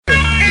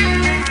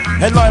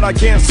At night I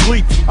can't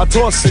sleep, I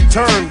toss and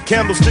turn.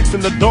 Candlesticks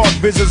in the dark,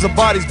 visions of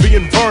bodies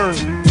being burned.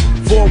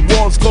 Four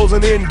walls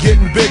closing in,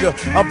 getting bigger.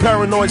 I'm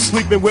paranoid,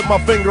 sleeping with my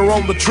finger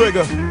on the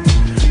trigger.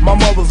 My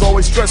mother's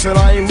always stressing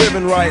I ain't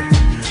living right,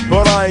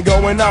 but I ain't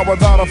going out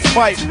without a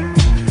fight.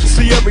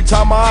 See, every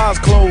time my eyes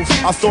close,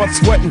 I start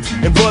sweating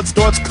and blood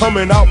starts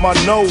coming out my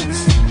nose.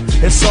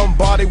 It's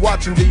somebody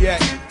watching the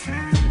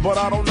act, but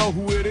I don't know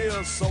who it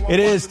is. So it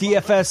is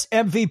DFS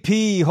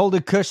MVP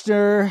Holden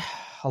Kushner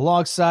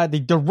alongside the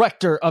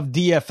director of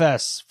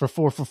DFS for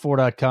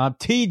 4for4.com,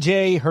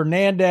 TJ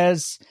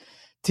Hernandez.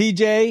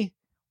 TJ,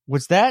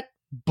 was that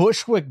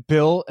Bushwick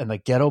Bill and the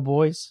Ghetto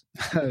Boys?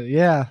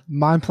 Yeah,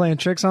 mind playing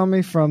tricks on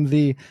me from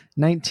the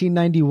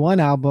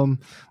 1991 album,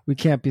 We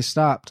Can't Be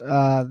Stopped.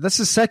 This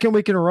is second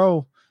week in a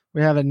row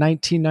we have a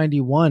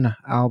 1991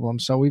 album,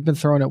 so we've been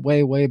throwing it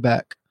way, way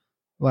back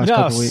the last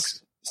couple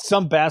weeks.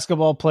 Some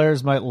basketball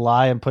players might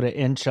lie and put an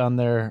inch on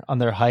their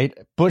height.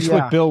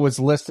 Bushwick Bill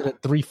was listed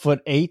at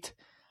 3'8".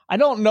 I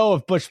don't know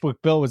if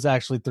Bushwick Bill was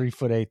actually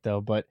 3'8" though,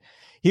 but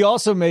he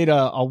also made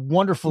a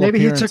wonderful Maybe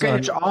he appearance. took an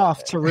inch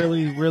off to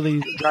really,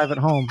 really drive it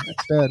home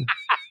instead.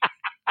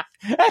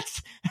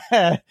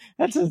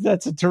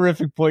 That's a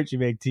terrific point you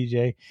make,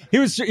 TJ.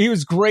 He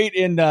was great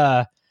in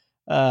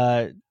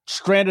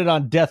Stranded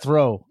on Death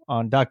Row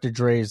on Dr.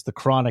 Dre's The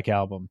Chronic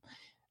album.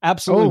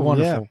 Absolutely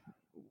wonderful. Yeah.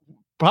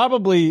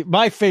 Probably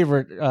my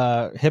favorite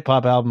hip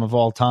hop album of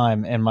all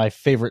time, and my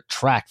favorite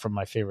track from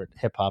my favorite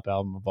hip hop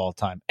album of all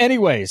time.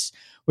 Anyways,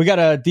 we got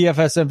a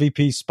DFS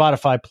MVP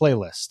Spotify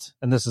playlist,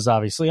 and this is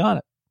obviously on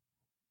it.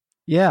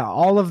 Yeah,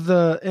 all of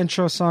the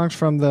intro songs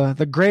from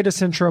the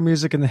greatest intro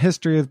music in the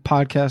history of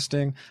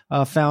podcasting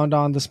found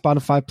on the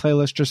Spotify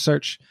playlist. Just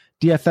search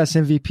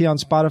DFS MVP on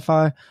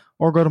Spotify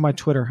or go to my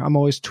Twitter. I'm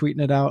always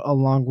tweeting it out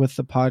along with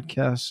the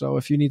podcast. So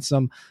if you need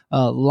some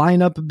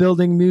lineup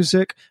building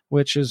music,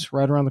 which is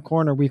right around the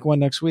corner, week 1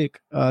 next week,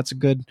 it's a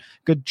good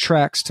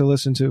tracks to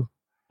listen to.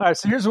 All right,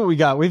 so here's what we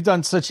got. We've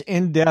done such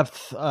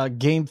in-depth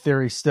game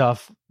theory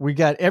stuff. We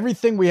got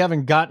everything we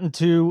haven't gotten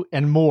to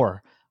and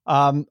more.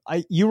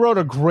 You wrote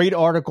a great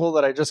article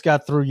that I just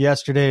got through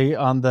yesterday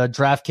on the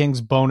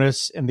DraftKings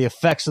bonus and the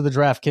effects of the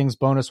DraftKings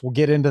bonus. We'll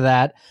get into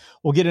that.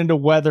 We'll get into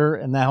weather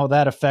and how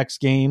that affects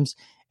games,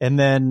 and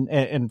then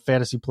and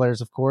fantasy players,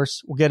 of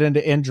course. We'll get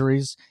into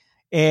injuries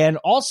and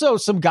also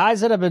some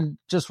guys that have been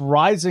just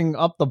rising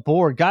up the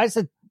board, guys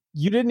that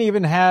you didn't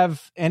even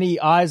have any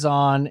eyes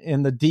on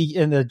in the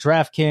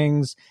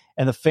DraftKings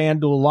and the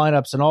FanDuel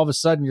lineups, and all of a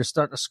sudden you're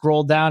starting to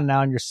scroll down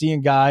now and you're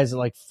seeing guys at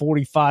like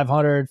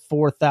 4,500,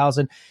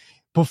 4,000.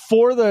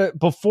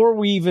 Before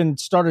we even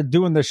started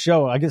doing the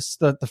show, I guess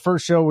the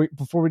first show,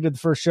 before we did the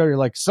first show, you're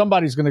like,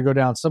 somebody's going to go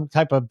down. Some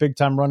type of big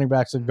time running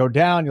backs will go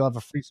down. You'll have a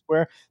free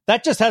square.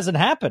 That just hasn't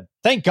happened.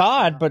 Thank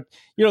God. But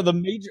the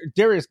major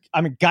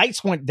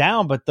Geitz went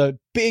down, but the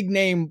big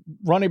name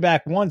running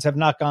back ones have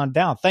not gone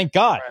down. Thank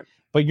God. Right.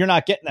 But you're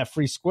not getting that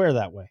free square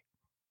that way.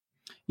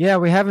 Yeah,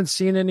 we haven't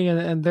seen any,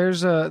 and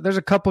there's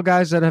a couple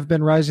guys that have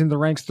been rising the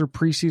ranks through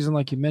preseason,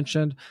 like you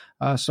mentioned.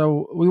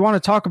 So we want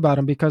to talk about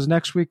them because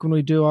next week when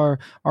we do our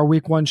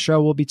week 1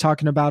 show, we'll be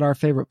talking about our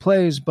favorite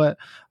plays. But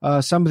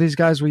some of these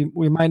guys we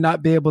might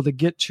not be able to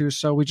get to,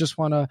 so we just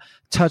want to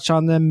touch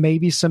on them.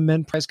 Maybe some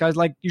min price guys,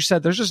 like you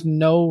said. There's just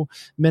no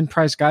min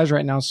price guys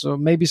right now, so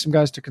maybe some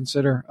guys to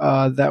consider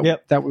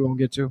that we won't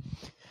get to.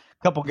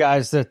 Couple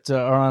guys that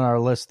are on our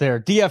list there.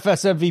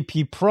 DFS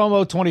MVP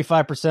promo,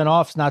 25%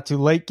 off. It's not too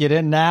late. Get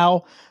in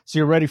now so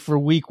you're ready for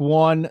week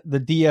 1. The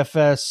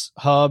DFS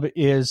hub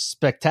is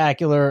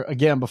spectacular.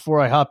 Again,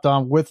 before I hopped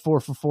on with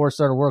 4for4,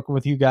 started working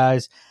with you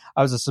guys,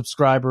 I was a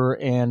subscriber,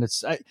 and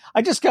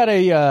I just got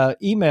a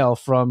email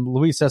from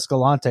Luis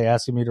Escalante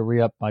asking me to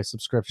re-up my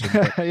subscription.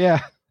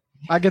 Yeah,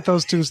 I get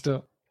those too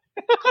still.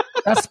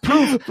 That's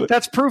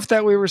proof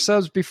that we were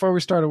subs before we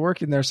started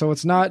working there. So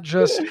it's not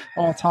just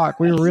all talk.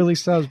 We were really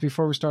subs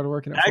before we started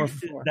working at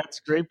 4for4. That's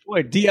a great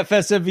point.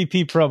 DFS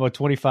MVP promo,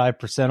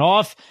 25%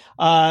 off.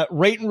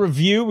 Rate and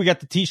review. We got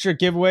the t-shirt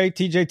giveaway.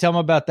 TJ, tell them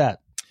about that.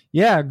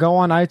 Yeah, go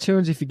on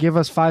iTunes. If you give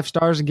us 5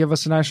 stars and give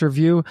us a nice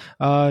review,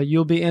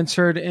 you'll be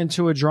entered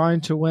into a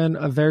drawing to win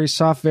a very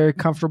soft, very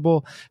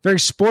comfortable, very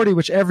sporty,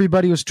 which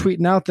everybody was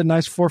tweeting out the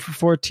nice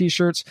 4for4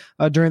 t-shirts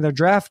during their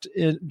draft,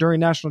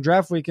 during National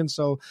Draft Weekend.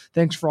 So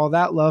thanks for all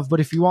that love. But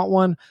if you want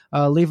one,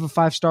 leave a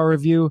 5-star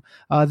review.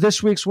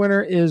 This week's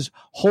winner is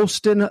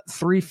Holden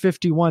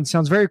 351.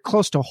 Sounds very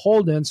close to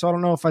Holden, so I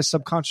don't know if I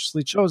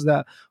subconsciously chose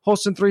that.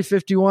 Holden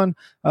 351.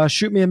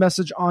 Shoot me a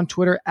message on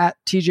Twitter at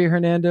TJ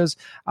Hernandez.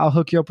 I'll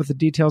hook you up with the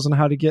details on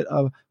how to get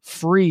a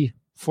free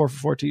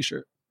 4for4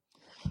 t-shirt.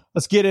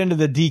 Let's get into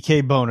the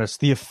DK bonus,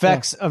 the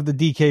effects of the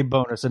DK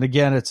bonus. And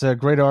again, it's a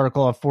great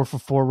article on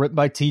 4for4 written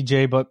by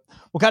TJ, but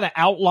we'll kind of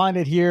outline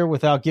it here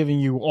without giving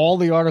you all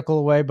the article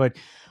away. But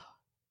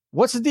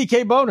what's the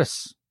DK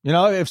bonus?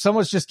 If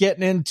someone's just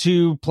getting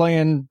into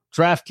playing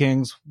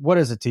DraftKings, what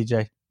is it,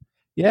 TJ?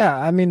 Yeah,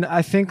 I mean,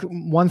 I think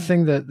one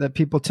thing that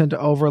people tend to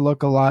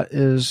overlook a lot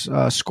is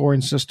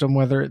scoring system,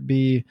 whether it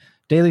be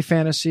daily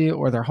fantasy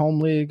or their home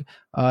league.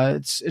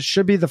 It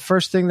should be the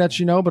first thing that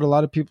you know, but a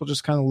lot of people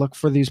just kind of look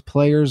for these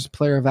player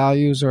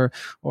values or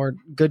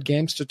good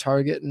games to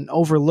target and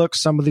overlook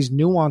some of these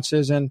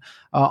nuances. And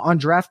on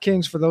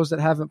DraftKings, for those that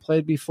haven't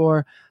played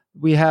before,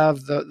 we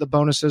have the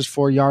bonuses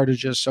for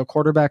yardages. So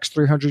quarterbacks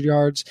 300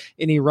 yards,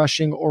 any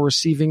rushing or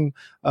receiving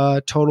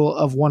total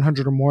of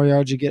 100 or more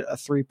yards, you get a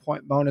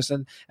 3-point bonus.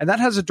 And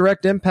that has a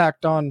direct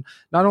impact on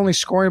not only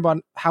scoring, but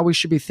how we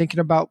should be thinking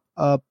about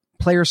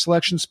player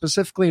selection,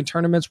 specifically in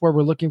tournaments where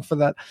we're looking for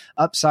that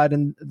upside.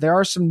 And there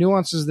are some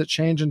nuances that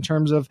change in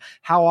terms of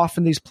how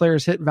often these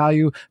players hit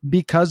value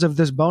because of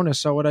this bonus.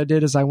 So what I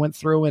did is I went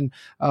through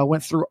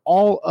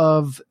all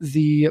of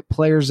the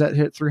players that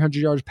hit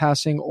 300 yards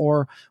passing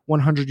or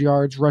 100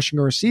 yards rushing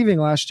or receiving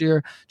last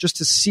year, just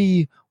to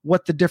see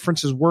what the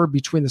differences were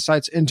between the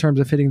sites in terms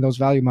of hitting those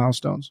value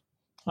milestones.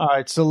 All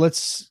right, so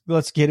let's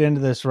get into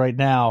this right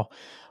now.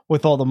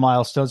 With all the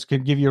milestones,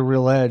 could give you a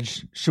real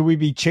edge. Should we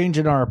be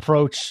changing our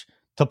approach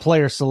to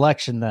player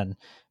selection then,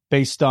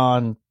 based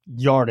on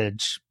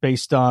yardage,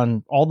 based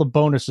on all the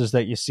bonuses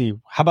that you see?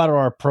 How about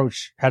our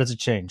approach? How does it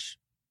change?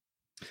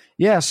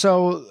 Yeah,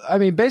 so I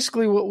mean,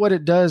 basically what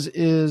it does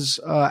is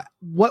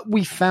what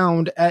we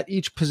found at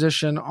each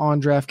position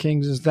on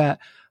DraftKings is that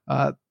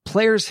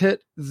players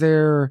hit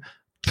their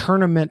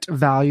tournament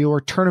value or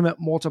tournament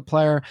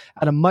multiplier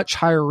at a much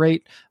higher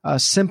rate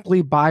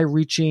simply by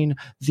reaching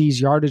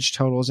these yardage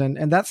totals.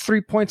 And that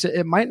 3 points,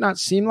 it might not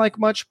seem like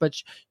much, but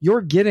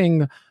you're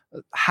getting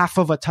half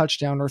of a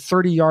touchdown or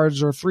 30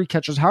 yards or 3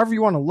 catches, however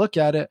you want to look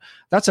at it.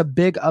 That's a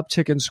big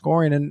uptick in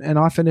scoring. And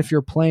often if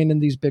you're playing in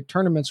these big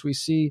tournaments, we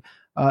see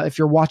if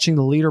you're watching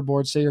the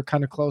leaderboard, say you're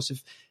kind of close,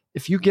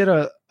 if you get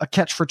a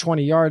catch for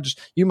 20 yards,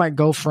 you might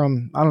go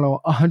from,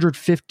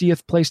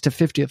 150th place to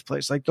 50th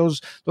place. Like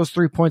those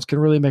 3 points can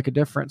really make a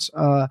difference.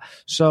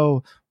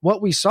 So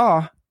what we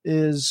saw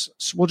is,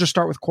 we'll just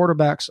start with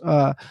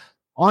quarterbacks.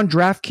 On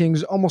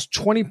DraftKings, almost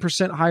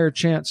 20% higher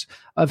chance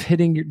of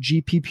hitting your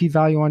GPP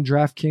value on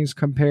DraftKings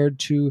compared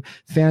to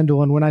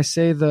FanDuel. And when I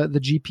say the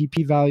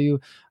GPP value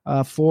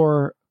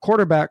for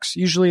quarterbacks,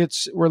 usually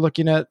we're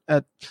looking at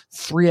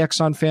 3x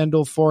on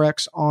FanDuel,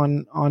 4x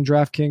on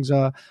DraftKings.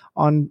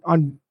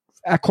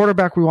 At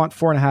quarterback, we want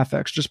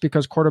 4.5x, just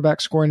because quarterback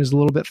scoring is a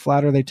little bit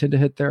flatter. They tend to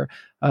hit their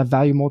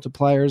value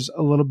multipliers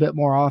a little bit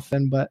more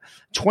often, but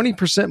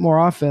 20% more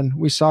often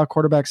we saw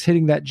quarterbacks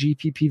hitting that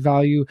GPP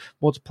value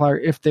multiplier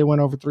if they went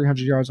over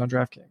 300 yards on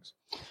DraftKings.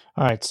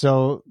 All right,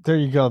 so there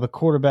you go. The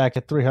quarterback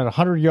at 300,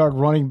 100-yard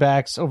running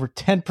backs, over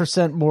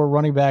 10% more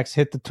running backs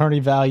hit the tourney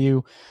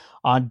value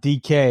on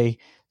DK.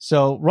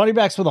 So running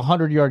backs with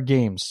 100-yard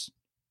games,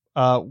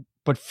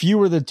 but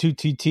fewer than 2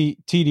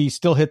 TDs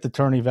still hit the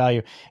tourney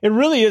value. It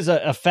really is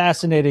a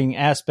fascinating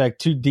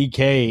aspect to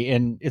DK,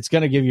 and it's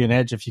going to give you an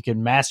edge if you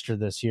can master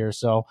this here.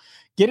 So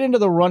get into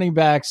the running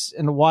backs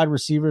and the wide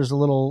receivers a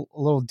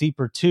little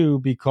deeper too,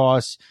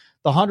 because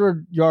the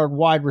 100-yard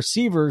wide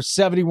receivers,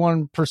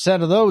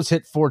 71% of those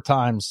hit 4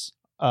 times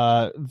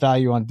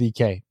value on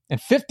DK, and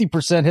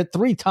 50% hit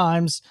 3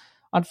 times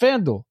on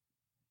FanDuel.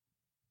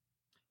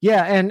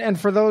 Yeah, and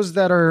for those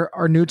that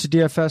are new to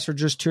DFS or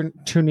just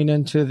tuning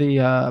into the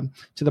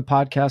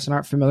podcast and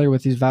aren't familiar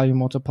with these value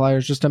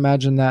multipliers, just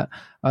imagine that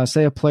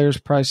say a player's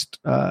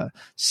priced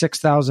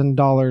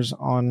 $6,000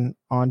 on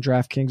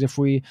DraftKings. If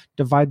we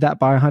divide that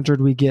by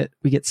 100, we get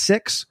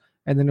 6,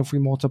 and then if we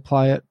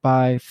multiply it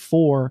by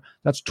 4,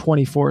 that's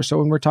 24. So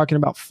when we're talking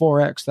about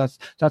 4x,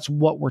 that's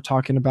what we're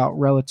talking about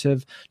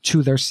relative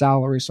to their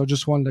salary. So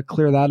just wanted to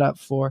clear that up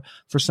for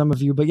some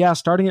of you. But yeah,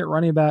 starting at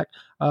running back,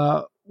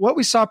 what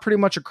we saw pretty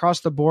much across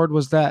the board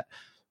was that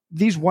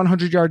these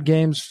 100-yard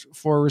games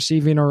for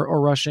receiving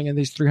or rushing and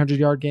these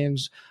 300-yard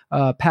games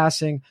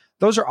passing,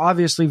 those are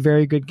obviously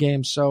very good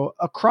games. So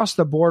across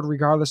the board,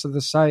 regardless of the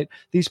site,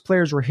 these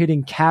players were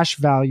hitting cash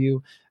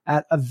value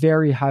at a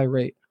very high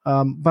rate.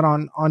 But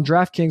on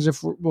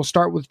DraftKings, we'll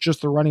start with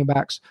just the running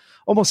backs,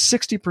 almost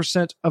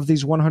 60% of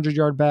these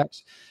 100-yard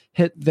backs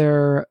hit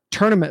their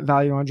tournament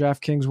value on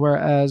DraftKings,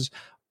 whereas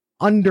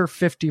under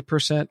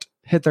 50%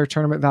 hit their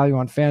tournament value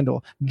on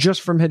FanDuel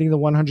just from hitting the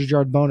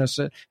 100-yard bonus.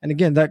 And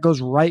again, that goes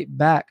right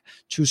back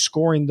to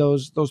scoring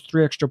those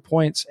 3 extra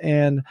points.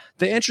 And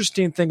the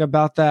interesting thing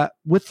about that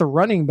with the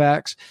running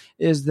backs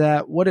is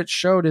that what it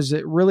showed is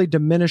it really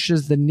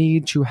diminishes the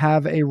need to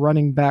have a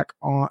running back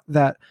on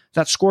that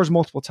scores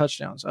multiple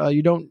touchdowns.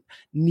 You don't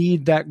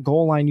need that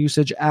goal line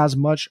usage as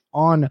much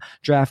on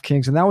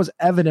DraftKings. And that was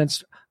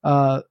evidenced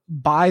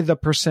by the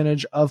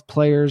percentage of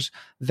players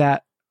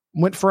that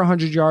went for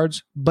 100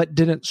 yards, but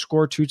didn't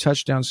score 2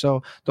 touchdowns.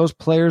 So those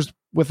players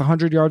with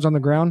 100 yards on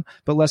the ground,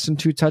 but less than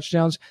 2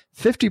 touchdowns,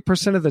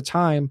 50% of the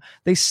time,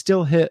 they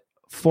still hit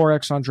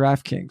 4x on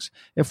DraftKings.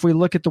 If we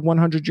look at the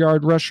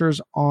 100-yard rushers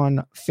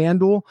on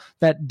FanDuel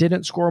that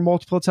didn't score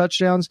multiple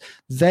touchdowns,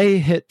 they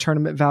hit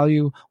tournament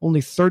value only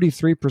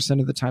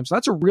 33% of the time. So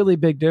that's a really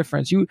big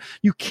difference. You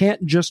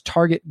can't just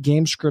target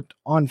game script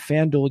on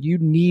FanDuel. You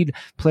need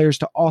players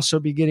to also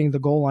be getting the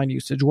goal line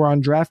usage, where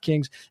on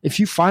DraftKings, if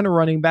you find a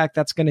running back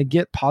that's going to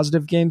get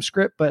positive game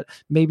script, but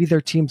maybe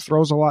their team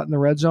throws a lot in the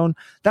red zone,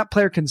 that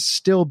player can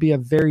still be a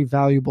very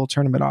valuable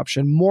tournament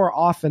option more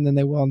often than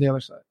they will on the other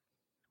side.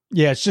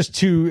 Yeah,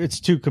 it's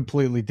two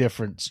completely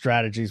different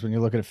strategies when you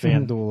look at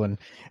FanDuel. And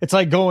it's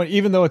like going,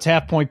 even though it's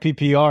half point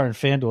PPR in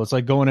FanDuel, it's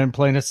like going in and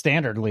playing a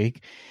standard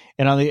league.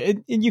 And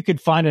and you could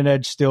find an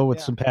edge still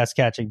with some pass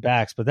catching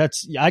backs, but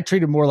I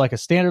treat it more like a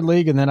standard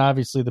league, and then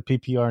obviously the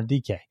PPR and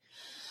DK.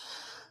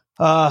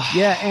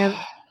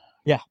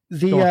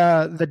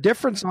 The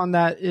difference on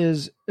that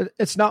is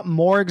it's not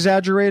more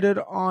exaggerated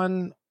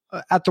on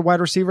at the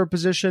wide receiver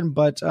position,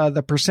 but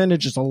the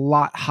percentage is a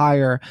lot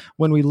higher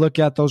when we look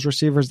at those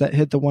receivers that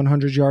hit the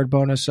 100-yard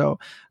bonus. So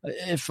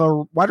if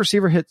a wide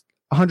receiver hit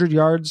 100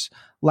 yards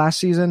last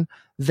season,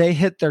 they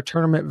hit their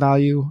tournament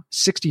value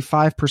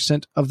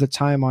 65% of the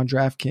time on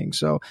DraftKings.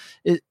 So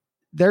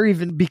they're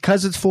even,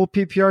 because it's full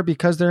PPR,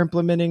 because they're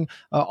implementing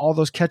all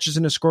those catches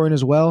into scoring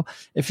as well.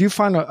 If you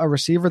find a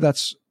receiver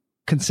that's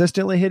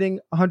consistently hitting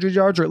 100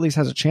 yards, or at least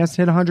has a chance to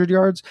hit 100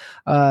 yards,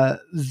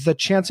 the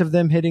chance of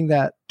them hitting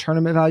that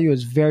tournament value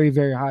is very,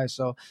 very high.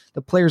 So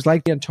the players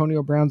like the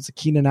Antonio Browns, the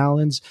Keenan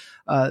Allens,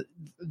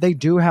 they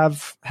do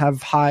have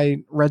high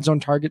red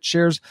zone target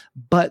shares,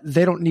 but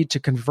they don't need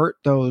to convert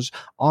those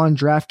on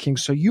DraftKings.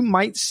 So you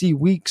might see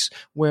weeks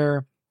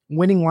where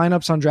winning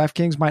lineups on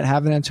DraftKings might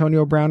have an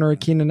Antonio Brown or a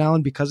Keenan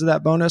Allen because of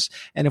that bonus.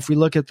 And if we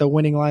look at the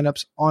winning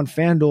lineups on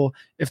FanDuel,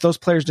 if those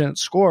players didn't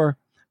score,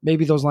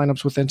 maybe those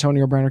lineups with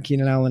Antonio Brown or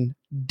Keenan Allen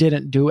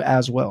didn't do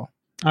as well.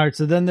 All right,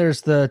 so then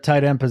there's the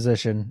tight end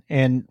position.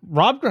 And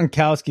Rob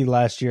Gronkowski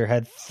last year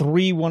had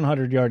 3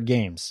 100-yard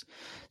games.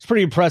 It's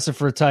pretty impressive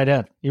for a tight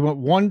end. He went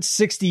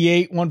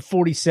 168,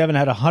 147,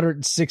 had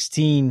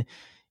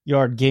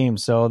 116-yard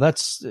games. So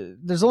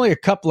there's only a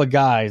couple of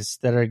guys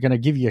that are going to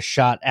give you a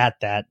shot at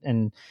that,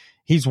 and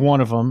he's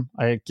one of them.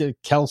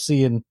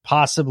 Kelsey and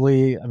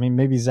possibly,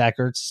 maybe Zach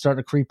Ertz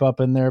starting to creep up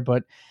in there.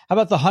 But how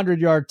about the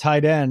 100-yard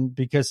tight end?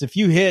 Because if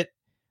you hit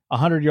a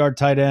 100-yard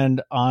tight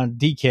end on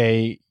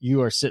DK,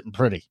 you are sitting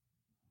pretty.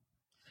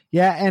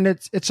 Yeah, and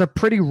it's a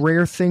pretty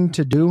rare thing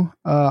to do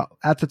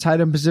at the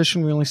tight end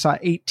position. We only saw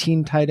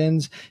 18 tight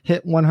ends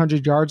hit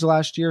 100 yards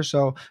last year,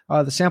 so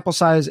the sample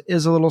size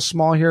is a little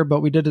small here.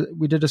 But we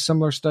did a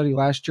similar study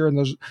last year,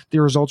 and the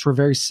results were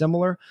very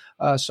similar.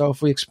 So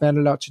if we expand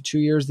it out to 2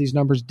 years, these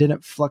numbers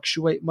didn't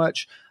fluctuate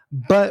much.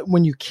 But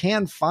when you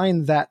can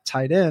find that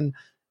tight end,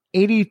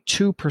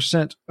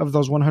 82% of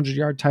those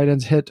 100-yard tight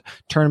ends hit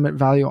tournament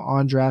value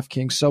on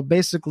DraftKings. So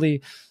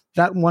basically,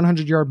 that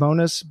 100-yard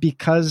bonus,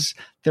 because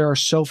there are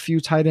so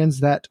few tight ends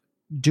that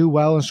do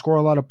well and score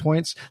a lot of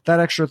points, that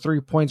extra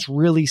 3 points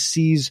really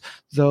sees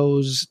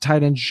those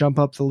tight ends jump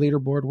up the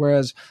leaderboard.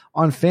 Whereas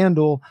on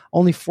FanDuel,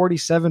 only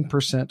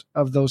 47%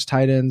 of those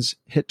tight ends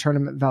hit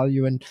tournament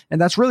value. And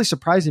that's really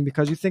surprising,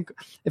 because you think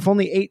if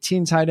only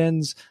 18 tight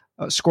ends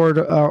scored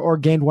or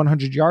gained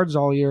 100 yards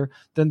all year,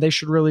 then they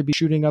should really be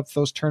shooting up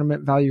those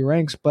tournament value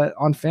ranks. But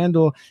on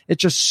FanDuel,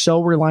 it's just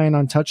so reliant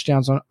on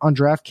touchdowns. On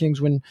DraftKings,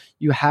 when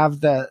you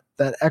have that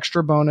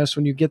extra bonus,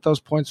 when you get those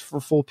points for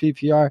full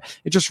PPR,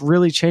 it just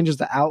really changes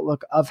the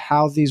outlook of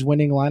how these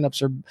winning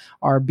lineups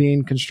are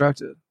being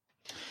constructed.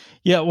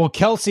 Yeah, well,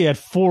 Kelsey had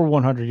 4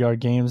 100-yard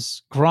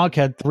games. Gronk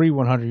had 3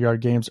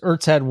 100-yard games.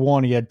 Ertz had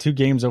 1. He had 2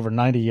 games over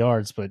 90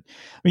 yards. But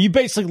you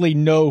basically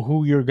know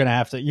who you're going to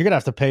have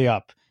to pay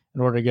up in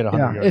order to get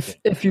 100 yards.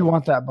 If you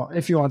want that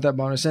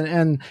bonus.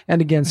 And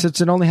again, since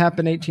it only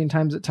happened 18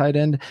 times at tight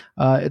end,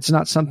 it's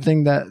not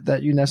something that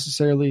you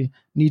necessarily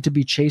need to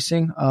be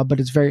chasing, but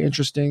it's very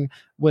interesting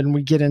when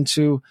we get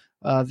into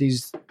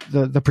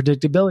the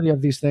predictability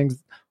of these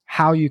things,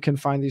 how you can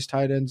find these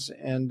tight ends,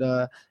 and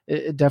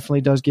it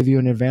definitely does give you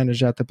an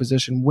advantage at the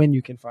position when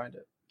you can find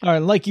it. All right,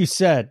 like you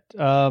said,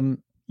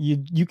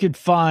 you could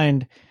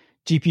find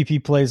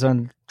GPP plays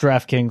on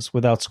DraftKings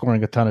without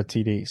scoring a ton of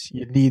TDs.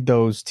 You need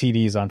those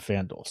TDs on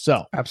FanDuel.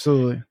 So,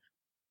 absolutely.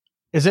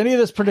 Is any of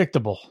this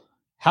predictable?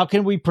 How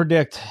can we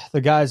predict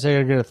the guys that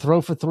are going to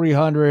throw for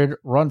 300,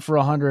 run for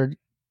 100,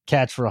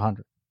 catch for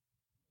 100?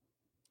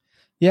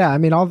 Yeah,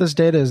 all this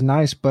data is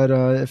nice, but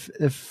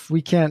if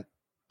we can't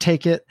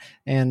take it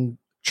and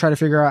try to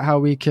figure out how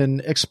we can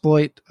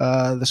exploit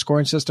the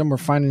scoring system or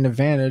find an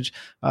advantage,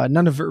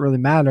 none of it really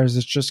matters.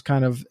 It's just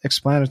kind of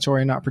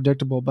explanatory, not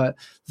predictable. But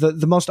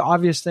the most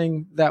obvious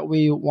thing that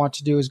we want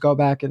to do is go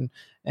back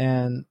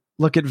and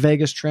look at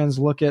Vegas trends,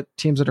 look at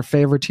teams that are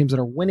favored, teams that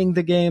are winning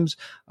the games,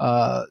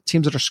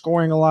 teams that are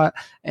scoring a lot.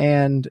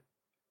 And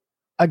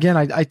again,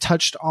 I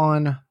touched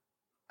on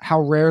how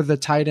rare the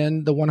tight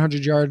end, the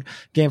 100-yard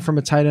game from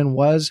a tight end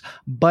was.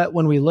 But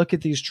when we look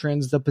at these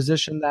trends, the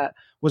position that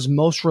was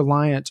most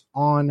reliant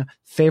on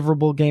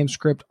favorable game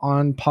script,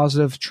 on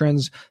positive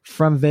trends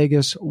from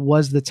Vegas,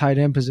 was the tight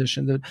end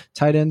position. The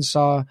tight end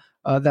saw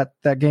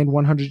that gained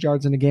 100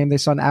 yards in a game. They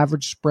saw an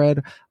average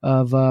spread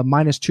of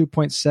minus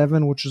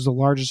 2.7, which was the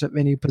largest at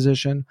any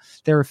position.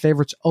 They were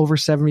favorites over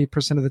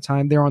 70% of the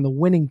time. They're on the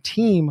winning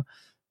team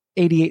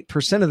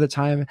 88% of the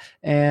time,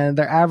 and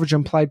their average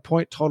implied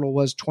point total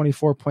was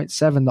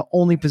 24.7, the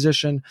only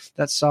position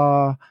that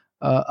saw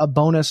a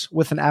bonus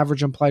with an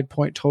average implied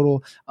point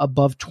total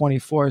above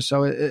 24.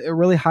 So it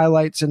really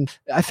highlights, and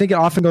I think it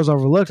often goes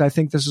overlooked. I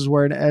think this is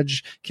where an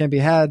edge can be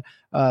had.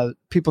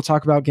 People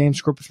talk about game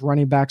script with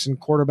running backs and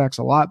quarterbacks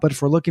a lot, but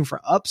if we're looking for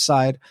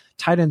upside,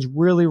 tight ends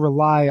really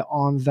rely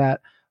on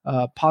that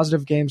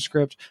positive game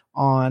script,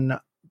 on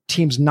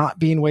teams not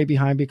being way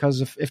behind,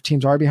 because if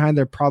teams are behind,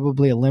 they're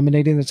probably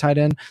eliminating the tight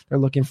end. They're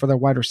looking for their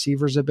wide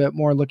receivers a bit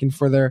more, looking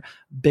for their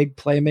big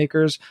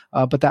playmakers.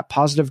 But that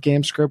positive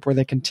game script where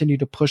they continue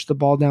to push the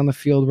ball down the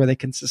field, where they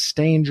can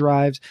sustain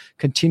drives,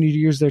 continue to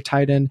use their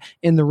tight end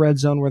in the red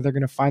zone where they're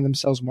going to find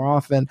themselves more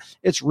often,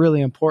 it's really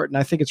important.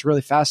 I think it's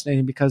really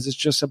fascinating because it's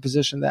just a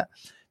position that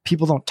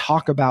people don't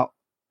talk about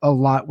a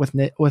lot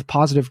with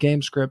positive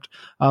game script,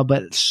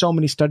 but so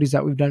many studies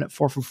that we've done at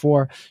 4 for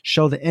 4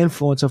 show the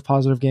influence of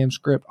positive game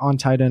script on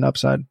tight end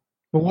upside.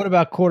 But what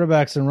about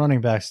quarterbacks and running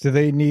backs? Do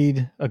they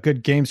need a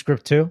good game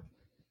script too?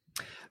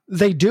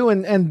 They do,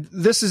 and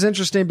this is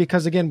interesting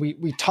because, again,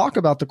 we talk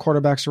about the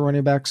quarterbacks and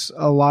running backs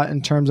a lot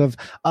in terms of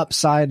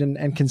upside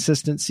and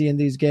consistency in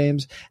these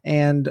games.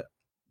 And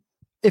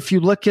if you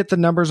look at the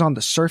numbers on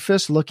the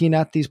surface, looking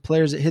at these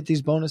players that hit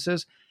these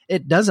bonuses,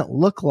 it doesn't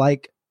look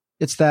like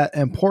it's that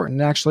important.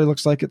 It actually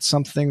looks like it's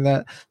something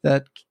that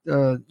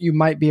you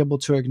might be able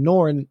to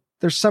ignore. And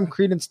there's some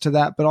credence to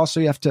that, but also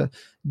you have to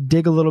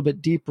dig a little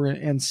bit deeper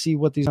and see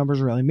what these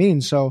numbers really mean.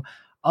 So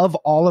of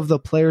all of the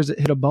players that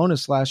hit a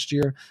bonus last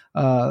year,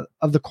 of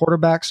the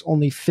quarterbacks,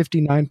 only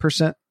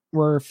 59%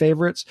 were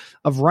favorites.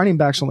 Of running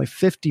backs, only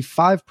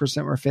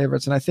 55% were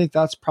favorites. And I think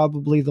that's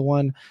probably the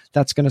one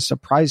that's going to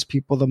surprise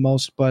people the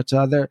most. But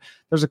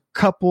there's a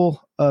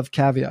couple of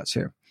caveats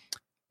here.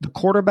 The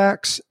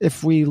quarterbacks,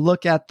 if we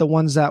look at the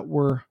ones that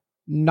were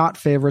not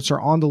favorites or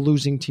on the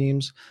losing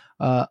teams,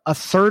 a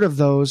third of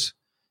those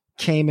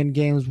came in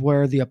games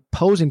where the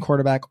opposing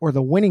quarterback or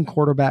the winning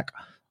quarterback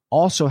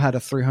also had a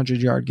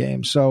 300-yard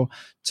game. So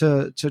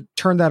to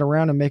turn that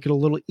around and make it a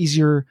little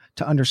easier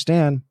to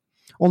understand,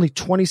 only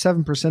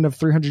 27% of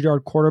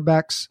 300-yard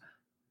quarterbacks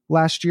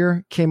last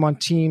year came on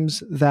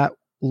teams that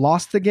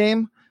lost the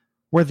game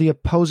where the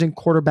opposing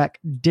quarterback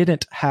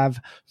didn't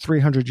have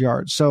 300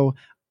 yards. So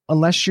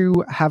unless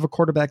you have a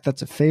quarterback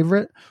that's a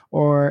favorite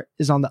or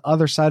is on the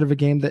other side of a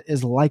game that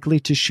is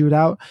likely to shoot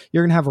out,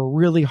 you're going to have a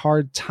really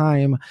hard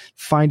time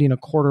finding a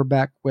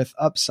quarterback with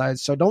upside.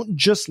 So don't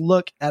just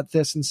look at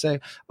this and say,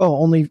 oh,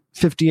 only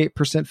 58%,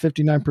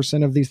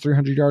 59% of these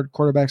 300-yard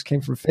quarterbacks came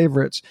from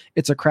favorites.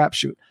 It's a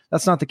crapshoot.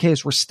 That's not the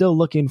case. We're still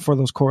looking for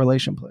those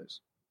correlation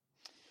plays.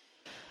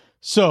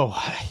 So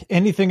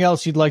anything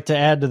else you'd like to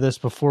add to this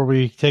before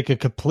we take a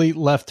complete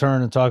left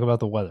turn and talk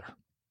about the weather?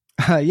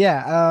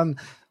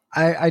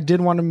 I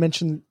did want to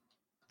mention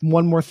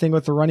one more thing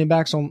with the running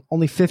backs.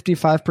 Only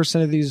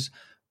 55% of these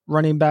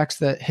running backs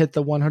that hit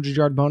the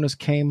 100-yard bonus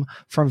came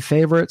from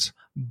favorites,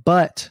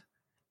 but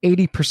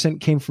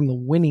 80% came from the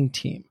winning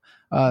team.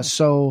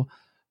 So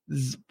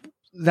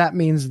that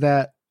means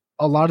that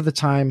a lot of the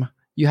time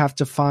you have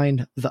to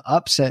find the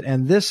upset.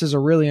 And this is a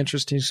really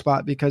interesting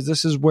spot because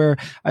this is where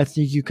I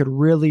think you could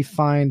really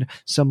find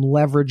some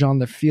leverage on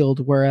the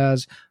field,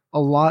 whereas a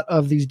lot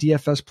of these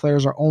DFS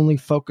players are only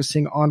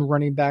focusing on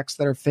running backs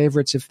that are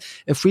favorites.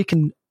 If we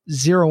can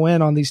zero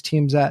in on these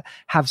teams that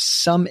have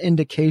some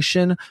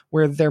indication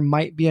where there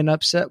might be an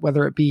upset,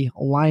 whether it be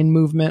line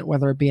movement,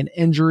 whether it be an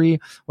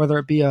injury, whether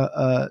it be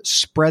a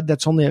spread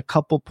that's only a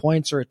couple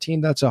points or a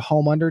team that's a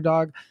home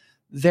underdog,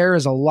 there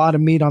is a lot of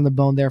meat on the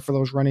bone there for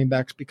those running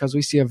backs because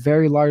we see a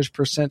very large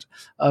percent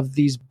of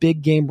these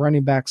big game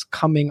running backs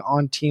coming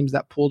on teams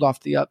that pulled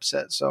off the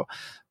upset. So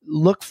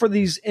look for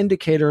these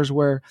indicators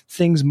where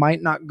things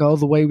might not go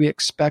the way we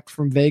expect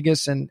from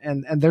Vegas, and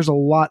there's a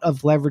lot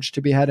of leverage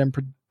to be had in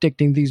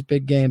predicting these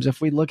big games.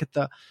 If we look at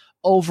the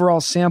overall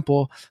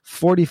sample,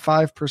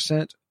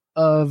 45%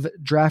 of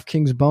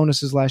DraftKings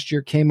bonuses last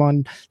year came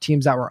on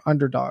teams that were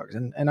underdogs,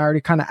 and I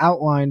already kind of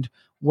outlined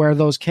where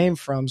those came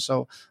from.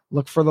 So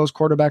look for those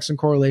quarterbacks and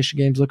correlation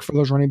games. Look for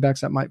those running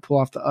backs that might pull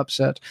off the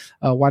upset.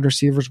 Wide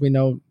receivers, we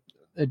know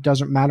it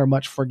doesn't matter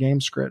much for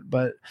game script,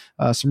 but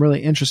some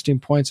really interesting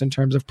points in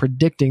terms of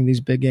predicting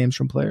these big games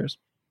from players.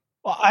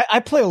 Well,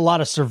 I play a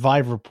lot of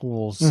survivor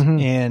pools,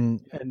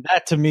 and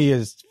that to me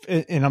is,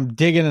 and I'm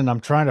digging and I'm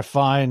trying to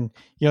find,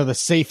 the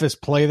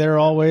safest play there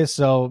always.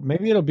 So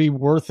maybe it'll be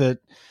worth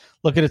it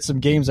looking at some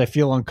games I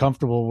feel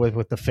uncomfortable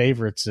with the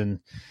favorites, and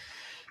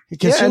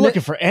because you're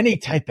looking for any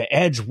type of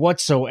edge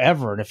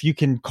whatsoever. And if you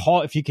can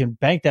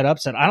bank that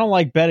upset, I don't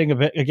like betting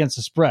against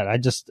the spread. I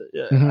just,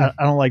 I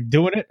don't like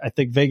doing it. I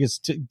think Vegas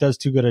does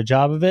too good a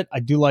job of it. I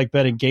do like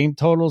betting game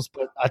totals,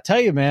 but I tell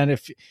you, man,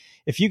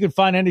 if you can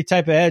find any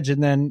type of edge,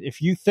 and then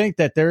if you think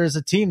that there is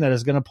a team that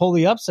is going to pull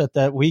the upset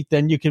that week,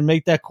 then you can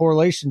make that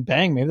correlation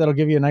bang. Maybe that'll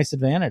give you a nice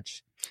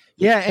advantage.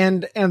 Yeah,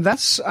 and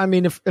that's, I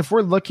mean, if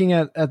we're looking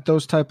at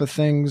those type of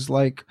things,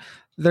 like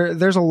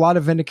there's a lot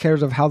of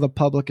indicators of how the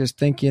public is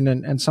thinking,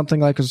 and something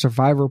like a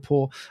survivor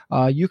pool,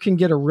 you can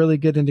get a really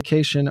good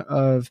indication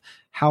of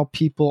how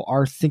people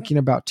are thinking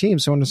about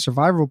teams. So in a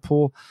survivor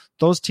pool,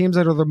 those teams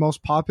that are the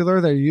most popular,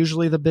 they're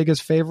usually the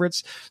biggest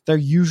favorites. They're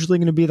usually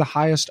going to be the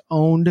highest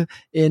owned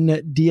in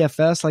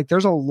DFS. Like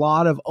there's a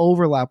lot of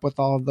overlap with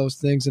all of those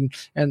things.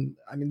 And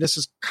I mean, this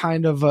is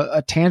kind of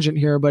a tangent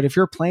here, but if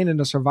you're playing in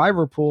a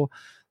survivor pool,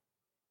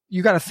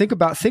 you got to think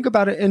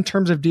about it in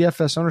terms of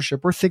DFS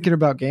ownership. We're thinking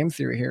about game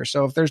theory here.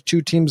 So if there's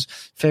two teams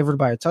favored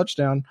by a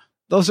touchdown,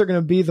 those are going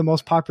to be the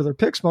most popular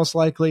picks, most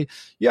likely.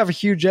 You have a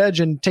huge edge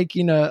in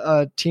taking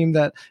a team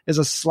that is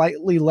a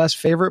slightly less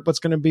favorite, but it's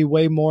going to be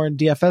way more in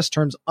DFS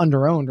terms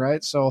under-owned,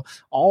 right? So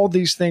all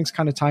these things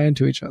kind of tie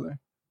into each other.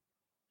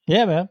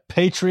 Yeah, man.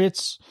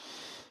 Patriots,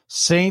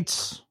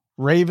 Saints,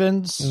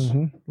 Ravens,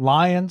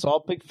 Lions,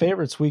 all big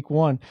favorites week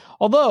 1.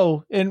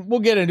 Although, and we'll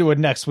get into it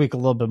next week a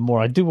little bit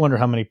more, I do wonder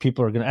how many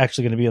people are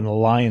actually going to be in the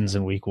Lions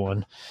in week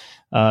 1.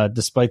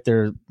 Despite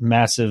their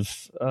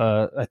massive,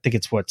 I think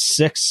it's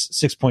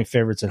 6-point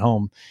favorites at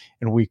home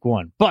in week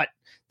 1. But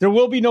there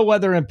will be no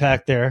weather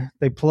impact there.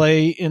 They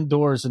play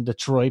indoors in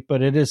Detroit,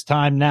 but it is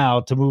time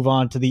now to move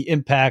on to the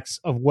impacts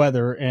of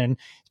weather. And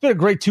it's been a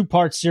great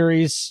 2-part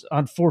series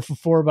on 4 for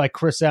 4 by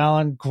Chris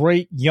Allen.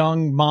 Great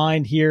young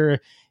mind here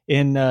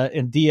in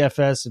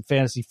DFS and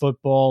fantasy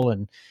football.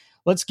 And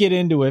let's get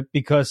into it,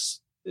 because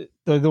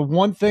the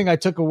one thing I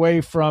took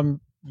away from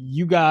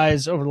you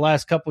guys over the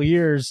last couple of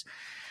years,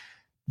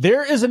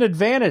 there is an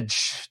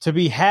advantage to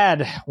be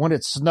had when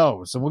it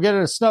snows. And we'll get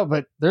into snow,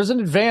 but there's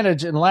an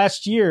advantage. And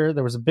last year,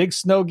 there was a big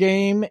snow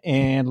game,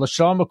 and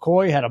LaShawn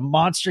McCoy had a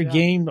monster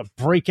game, a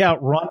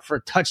breakout run for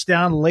a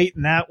touchdown late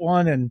in that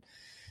one. And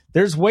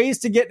there's ways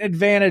to get an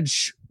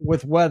advantage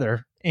with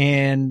weather,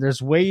 and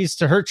there's ways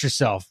to hurt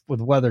yourself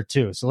with weather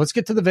too. So let's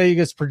get to the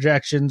Vegas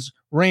projections.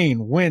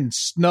 Rain, wind,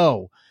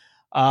 snow.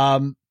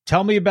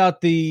 Tell me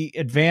about the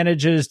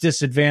advantages,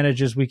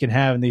 disadvantages we can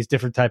have in these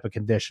different type of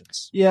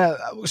conditions. Yeah.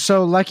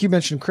 So like you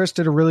mentioned, Chris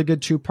did a really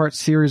good 2-part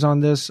series on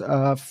this.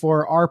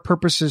 For our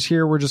purposes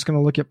here, we're just going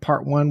to look at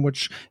part 1,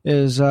 which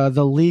is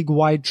the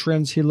league-wide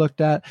trends he looked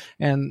at.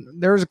 And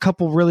there's a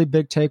couple really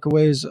big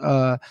takeaways.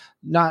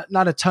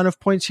 Not a ton of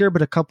points here,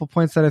 but a couple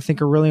points that I think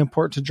are really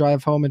important to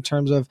drive home in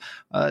terms of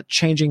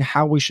changing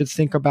how we should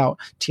think about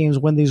teams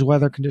when these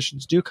weather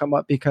conditions do come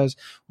up. Because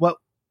what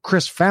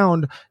Chris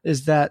found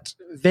is that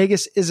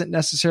Vegas isn't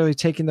necessarily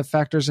taking the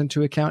factors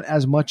into account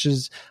as much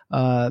as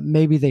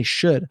maybe they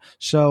should.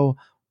 So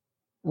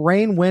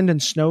rain, wind,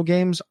 and snow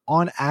games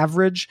on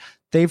average,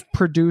 they've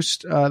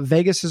produced,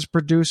 Vegas has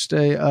produced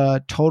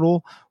a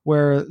total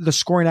where the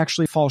scoring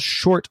actually falls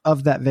short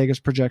of that Vegas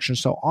projection.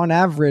 So on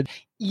average,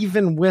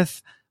 even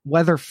with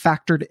weather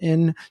factored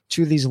in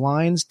to these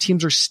lines,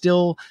 teams are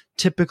still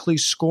typically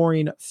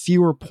scoring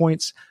fewer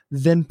points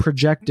than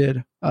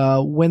projected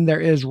when there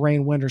is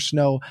rain, wind, or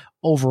snow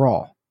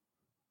overall.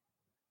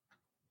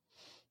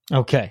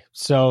 Okay,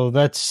 so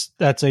that's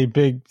a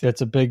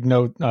big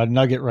note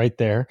nugget right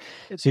there.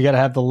 So you got to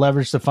have the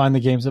leverage to find the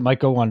games that might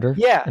go under,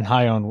 and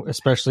high owned,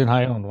 especially in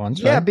high owned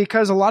ones. Yeah, right?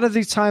 Because a lot of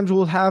these times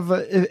we'll have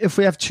if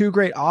we have two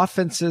great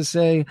offenses,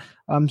 say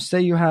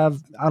you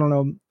have, I don't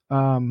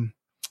know,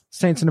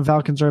 Saints and the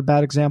Falcons are a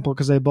bad example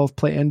because they both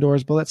play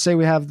indoors. But let's say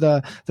we have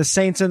the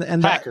Saints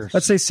and Packers.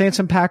 Let's say Saints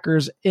and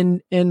Packers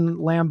in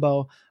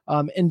Lambeau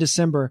in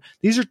December.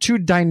 These are two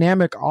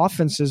dynamic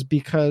offenses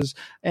because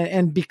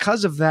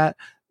of that,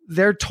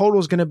 their total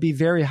is going to be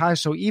very high.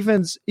 So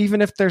even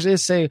if there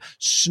is, say,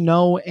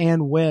 snow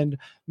and wind,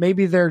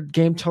 maybe their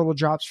game total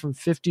drops from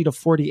 50 to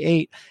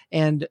 48,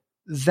 and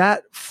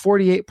that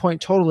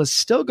 48-point total is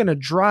still going to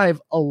drive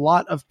a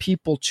lot of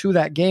people to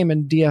that game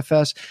in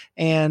DFS.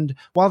 And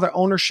while their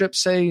ownership,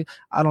 say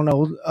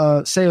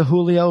a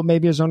Julio,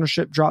 maybe his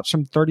ownership drops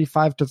from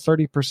 35 to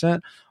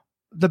 30%,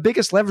 the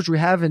biggest leverage we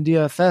have in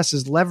DFS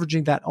is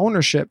leveraging that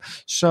ownership.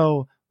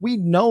 So we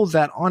know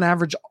that on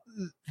average,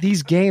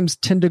 these games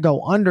tend to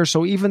go under.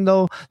 So even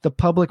though the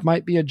public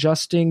might be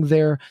adjusting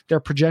their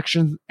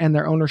projections and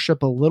their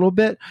ownership a little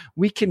bit,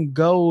 we can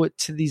go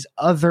to these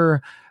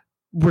other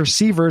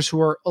receivers who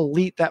are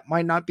elite that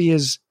might not be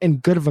as in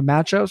good of a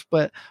matchups,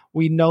 but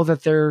we know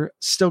that they're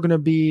still going to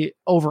be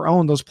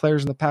over-owned, those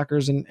players in the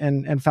Packers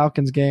and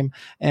Falcons game,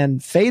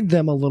 and fade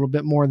them a little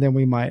bit more than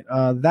we might.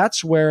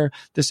 That's where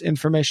this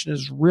information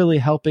is really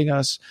helping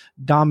us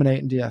dominate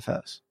in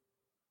DFS.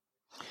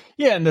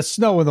 Yeah, and the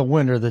snow and the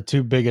wind are the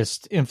two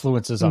biggest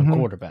influences on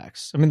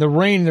quarterbacks. I mean, the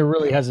rain, there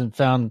really hasn't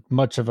found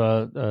much of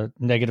a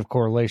negative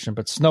correlation,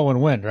 but snow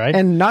and wind, right?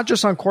 And not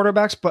just on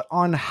quarterbacks, but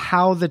on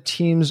how the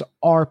teams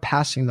are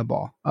passing the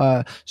ball.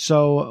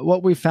 So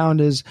what we found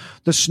is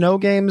the snow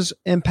games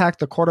impact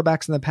the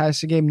quarterbacks in the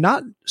passing game,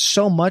 not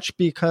so much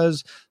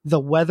because the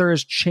weather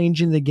is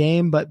changing the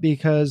game, but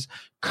because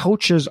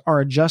coaches are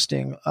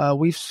adjusting.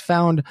 We've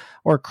found,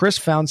 or Chris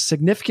found,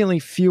 significantly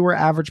fewer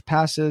average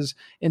passes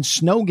in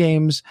snow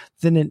games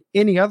than in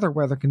any other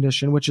weather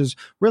condition, which is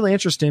really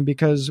interesting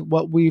because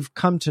what we've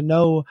come to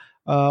know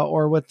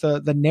or what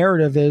the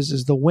narrative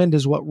is the wind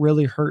is what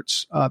really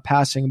hurts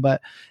passing.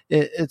 But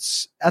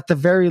it's at the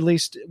very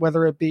least,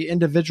 whether it be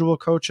individual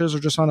coaches or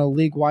just on a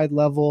league-wide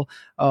level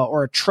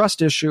or a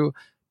trust issue,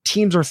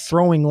 teams are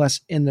throwing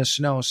less in the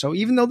snow. So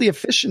even though the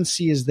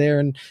efficiency is there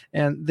and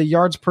the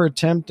yards per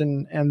attempt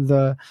and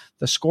the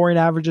scoring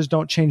averages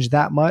don't change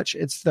that much,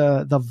 it's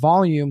the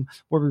volume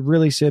where we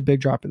really see a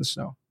big drop in the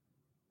snow.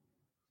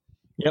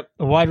 Yep.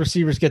 The wide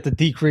receivers get the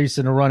decrease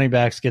and the running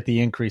backs get the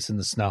increase in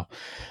the snow.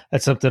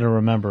 That's something to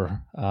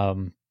remember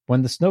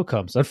when the snow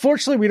comes.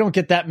 Unfortunately, we don't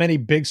get that many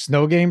big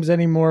snow games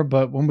anymore,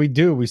 but when we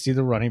do, we see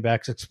the running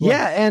backs explode.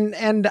 Yeah,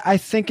 and I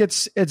think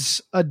it's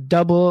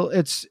double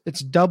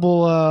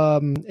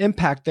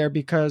impact there,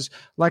 because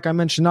like I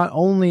mentioned, not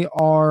only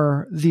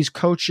are these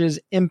coaches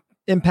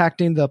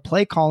impacting the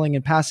play calling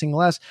and passing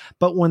less,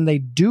 but when they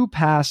do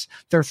pass,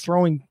 they're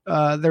throwing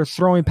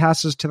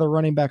passes to the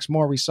running backs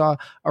more. We saw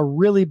a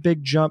really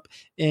big jump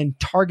in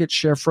target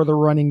share for the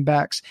running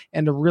backs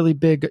and a really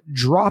big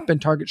drop in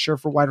target share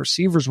for wide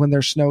receivers when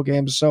there's snow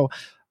games. So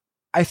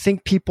I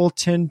think people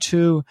tend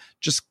to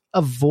just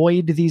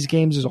avoid these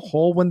games as a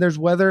whole when there's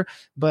weather.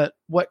 But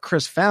what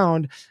Chris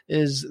found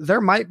is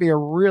there might be a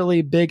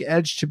really big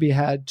edge to be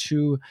had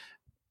to,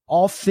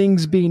 all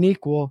things being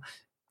equal,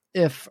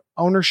 if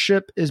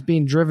ownership is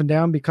being driven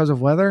down because of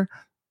weather,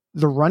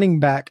 the running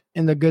back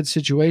in the good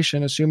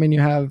situation, assuming you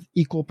have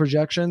equal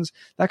projections,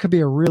 that could be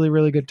a really,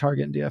 really good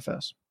target in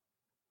DFS.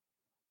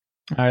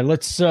 All right,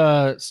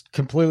 let's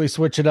completely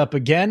switch it up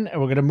again, and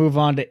we're going to move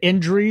on to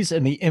injuries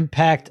and the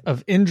impact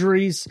of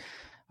injuries.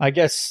 I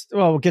guess,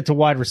 well, we'll get to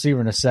wide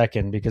receiver in a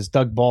second because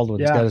Doug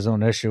Baldwin's got his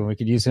own issue, and we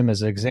could use him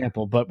as an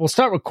example. But we'll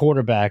start with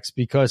quarterbacks,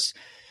 because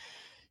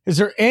is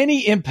there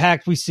any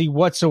impact we see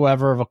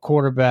whatsoever of a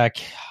quarterback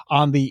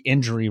on the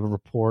injury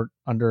report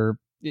under,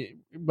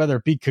 whether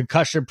it be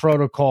concussion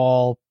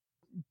protocol,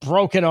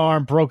 broken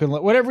arm, broken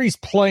leg, whatever he's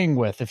playing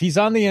with? If he's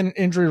on the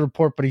injury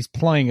report but he's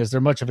playing, is there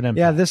much of an impact?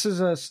 Yeah, this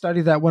is a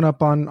study that went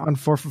up on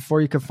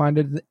 4for4. You can find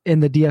it in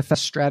the DFS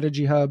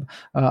strategy hub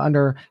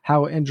under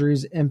how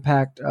injuries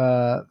impact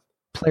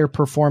player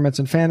performance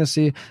in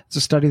fantasy. It's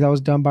a study that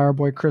was done by our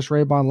boy Chris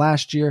Raybon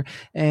last year.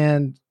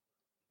 And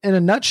in a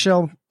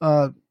nutshell,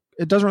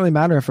 it doesn't really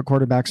matter if a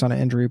quarterback's on an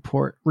injury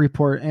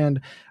report.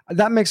 And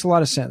that makes a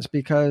lot of sense,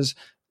 because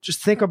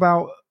just think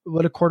about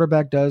what a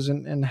quarterback does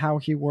and how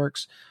he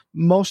works.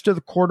 Most of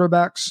the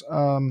quarterbacks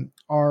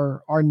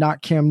are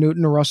not Cam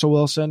Newton or Russell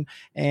Wilson,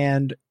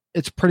 and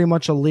it's pretty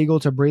much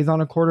illegal to breathe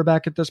on a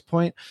quarterback at this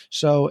point.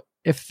 So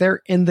if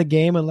they're in the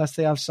game, unless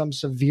they have some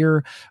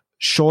severe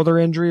shoulder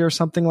injury or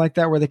something like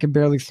that where they can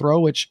barely throw,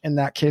 which in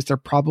that case they're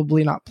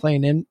probably not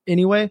playing in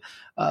anyway,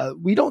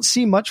 we don't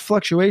see much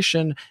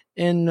fluctuation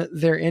in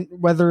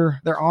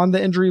whether they're on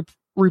the injury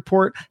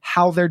report,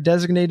 how they're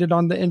designated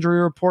on the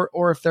injury report,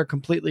 or if they're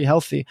completely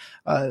healthy.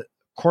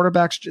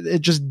 Quarterbacks, it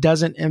just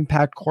doesn't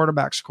impact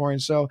quarterback scoring.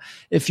 So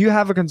if you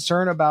have a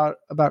concern about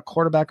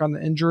quarterback on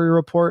the injury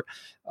report,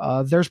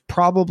 there's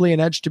probably an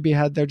edge to be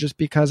had there, just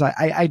because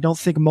I don't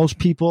think most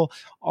people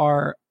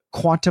are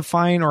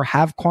quantifying or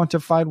have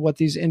quantified what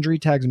these injury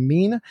tags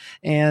mean.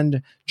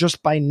 And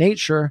just by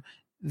nature,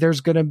 there's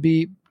going to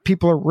be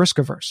people are risk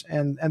averse,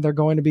 and they're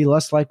going to be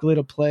less likely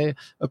to play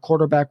a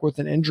quarterback with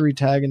an injury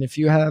tag. And if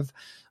you have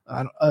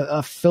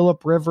a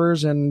Phillip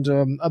Rivers and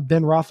a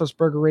Ben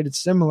Roethlisberger rated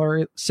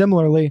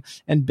similarly,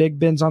 and Big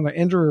Ben's on the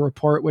injury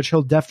report, which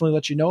he'll definitely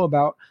let you know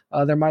about,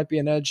 there might be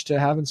an edge to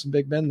having some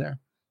Big Ben there.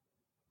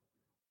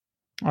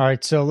 All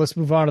right, so let's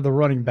move on to the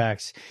running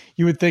backs.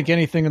 You would think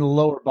anything in the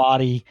lower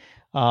body,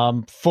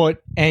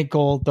 foot,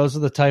 ankle, those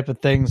are the type of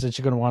things that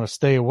you're going to want to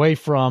stay away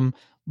from.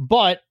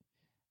 But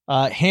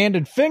hand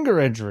and finger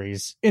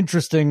injuries,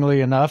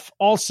 interestingly enough,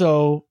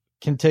 also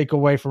can take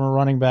away from a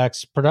running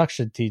back's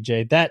production,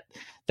 TJ.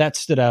 That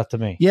stood out to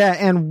me. Yeah,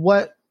 and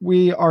what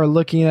we are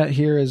looking at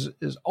here is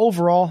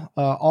overall,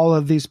 all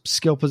of these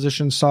skill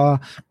positions saw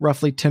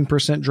roughly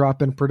 10%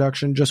 drop in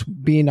production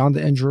just being on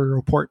the injury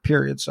report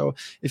period. So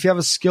if you have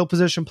a skill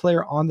position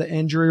player on the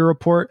injury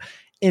report,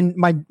 in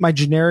my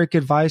generic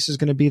advice is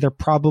going to be they're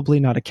probably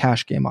not a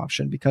cash game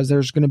option, because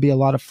there's going to be a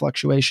lot of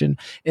fluctuation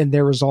in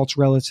their results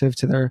relative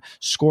to their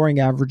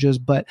scoring averages.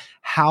 But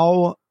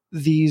how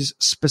these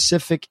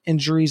specific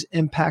injuries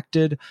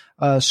impacted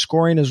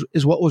scoring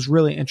is what was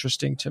really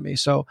interesting to me.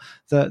 So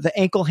the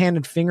ankle, hand,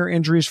 and finger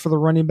injuries for the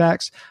running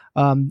backs,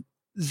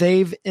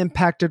 they've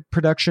impacted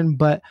production,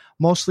 but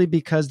mostly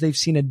because they've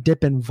seen a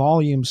dip in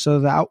volume.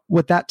 So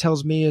what that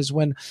tells me is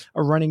when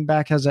a running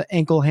back has an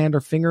ankle, hand,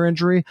 or finger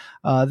injury,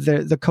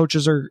 the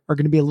coaches are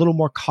going to be a little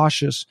more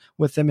cautious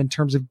with them in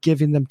terms of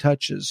giving them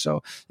touches.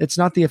 So it's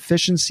not the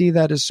efficiency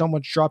that is so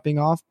much dropping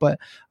off, but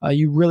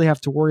you really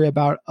have to worry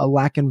about a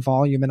lack in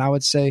volume. And I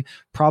would say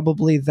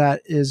probably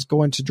that is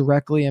going to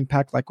directly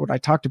impact, like what I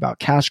talked about,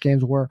 cash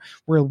games, where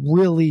we're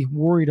really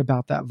worried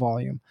about that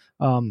volume.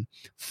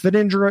 Foot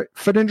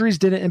injuries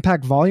didn't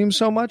impact volume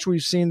so much.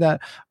 We've seen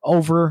that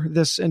over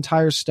this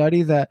entire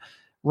study that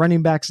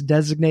running backs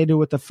designated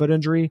with a foot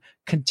injury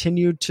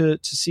continued to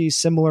see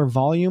similar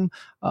volume.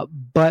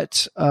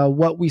 But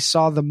what we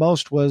saw the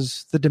most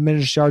was the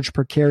diminished yards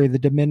per carry, the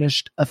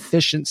diminished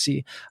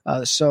efficiency.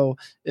 So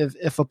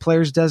if a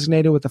player's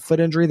designated with a foot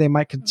injury, they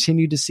might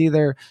continue to see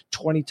their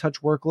 20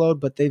 touch workload,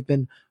 but they've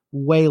been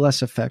way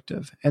less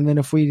effective. And then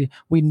if we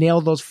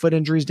nail those foot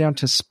injuries down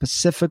to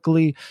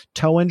specifically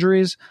toe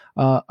injuries,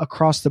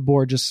 across the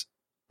board, just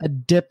a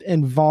dip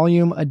in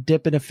volume, a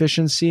dip in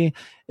efficiency.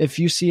 If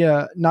you see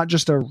not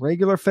just a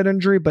regular foot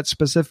injury, but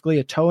specifically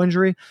a toe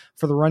injury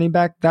for the running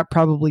back, that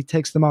probably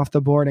takes them off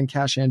the board in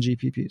cash and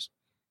GPPs.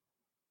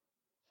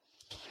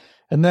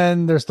 And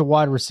then there's the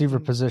wide receiver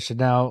position.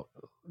 Now,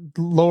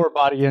 lower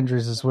body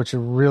injuries is what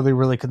you're really,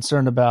 really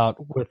concerned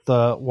about with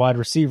the wide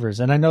receivers.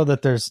 And I know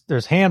that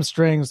there's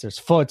hamstrings, there's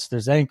foots,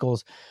 there's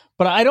ankles,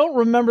 but I don't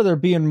remember there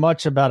being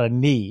much about a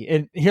knee.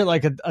 And here,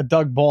 like a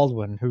Doug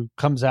Baldwin who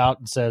comes out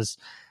and says,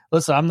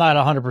 listen, I'm not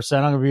 100%.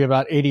 I'm going to be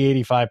about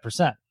 80,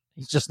 85%.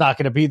 He's just not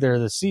going to be there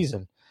this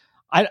season.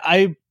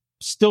 I'm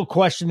still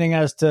questioning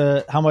as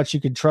to how much you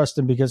can trust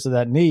him because of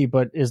that knee,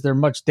 but is there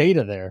much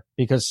data there?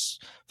 Because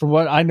from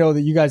what I know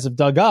that you guys have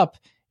dug up,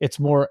 it's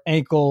more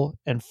ankle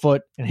and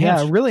foot and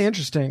hamstring. Yeah, really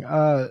interesting.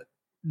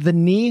 The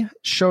knee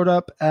showed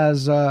up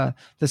as the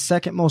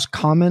second most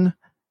common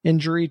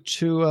injury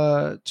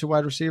to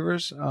wide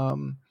receivers.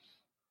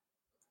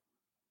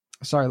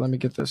 Sorry, let me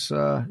get this.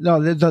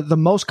 No, the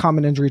most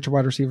common injury to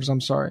wide receivers,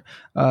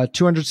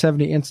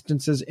 270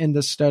 instances in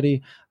this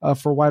study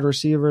for wide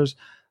receivers.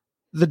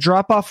 The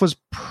drop-off was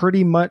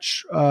pretty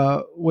much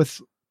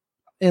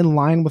in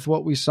line with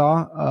what we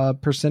saw.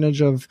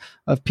 Percentage of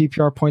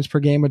PPR points per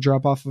game, a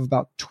drop-off of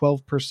about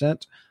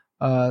 12%.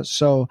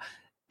 So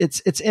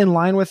it's in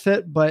line with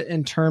it, but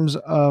in terms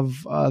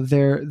of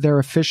their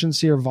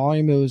efficiency or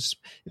volume, it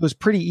was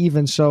pretty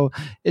even. So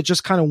it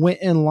just kind of went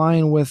in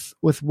line with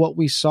what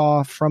we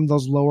saw from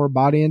those lower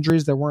body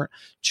injuries. There weren't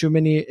too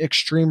many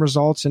extreme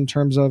results in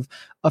terms of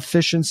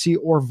efficiency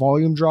or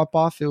volume drop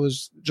off. It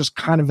was just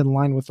kind of in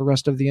line with the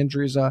rest of the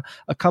injuries. A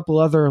couple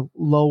other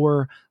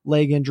lower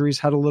leg injuries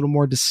had a little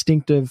more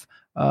distinctive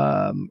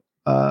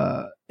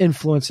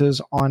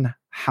influences on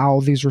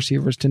how these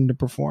receivers tend to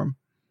perform.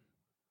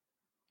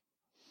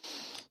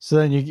 So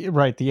then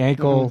the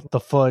ankle, the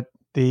foot,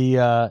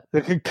 the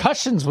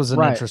concussions was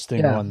an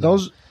interesting one.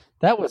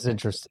 That was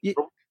interesting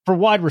for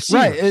wide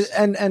receivers.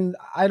 Right. And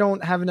I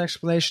don't have an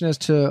explanation as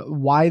to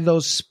why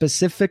those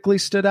specifically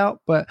stood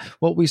out, but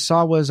what we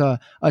saw was a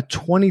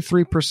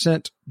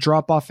 23%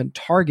 drop off in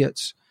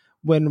targets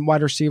when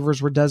wide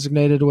receivers were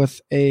designated with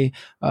a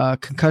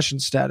concussion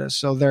status.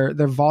 So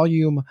their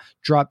volume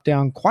dropped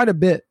down quite a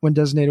bit when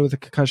designated with a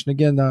concussion.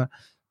 Again,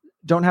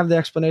 don't have the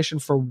explanation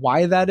for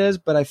why that is,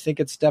 but I think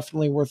it's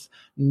definitely worth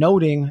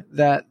noting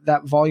that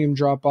volume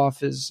drop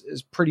off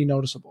is pretty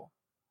noticeable.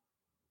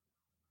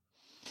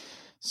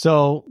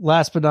 So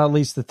last but not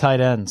least, the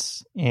tight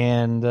ends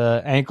and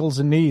ankles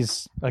and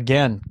knees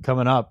again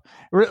coming up.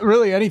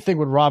 Really anything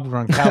with Rob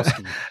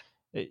Gronkowski.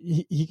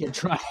 He can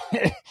try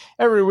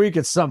every week.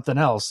 It's something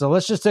else. So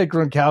let's just take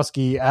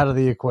Gronkowski out of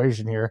the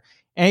equation here.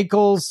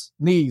 Ankles,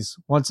 knees,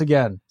 once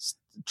again.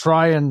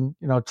 Try and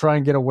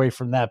get away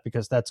from that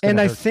because that's going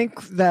to hurt. I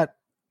think that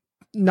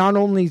not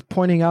only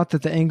pointing out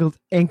that the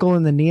ankle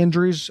and the knee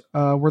injuries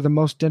were the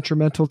most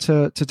detrimental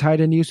to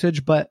tight end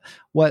usage, but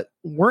what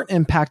weren't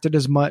impacted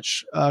as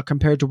much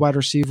compared to wide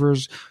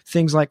receivers,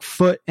 things like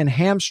foot and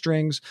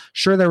hamstrings.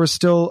 Sure, there was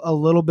still a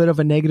little bit of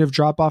a negative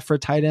drop off for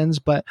tight ends,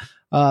 but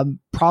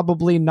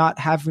probably not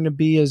having to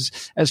be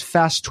as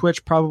fast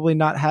twitch, probably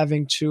not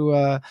having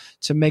to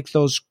make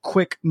those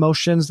quick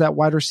motions that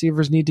wide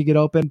receivers need to get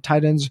open.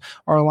 Tight ends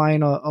are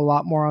relying a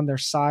lot more on their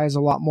size,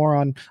 a lot more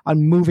on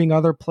moving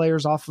other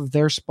players off of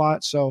their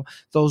spot. So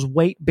those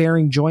weight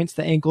bearing joints,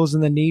 the ankles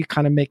and the knee,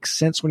 kind of make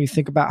sense when you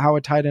think about how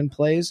a tight end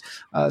plays.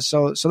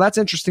 So that's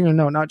interesting to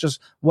know, not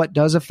just what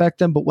does affect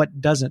them, but what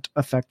doesn't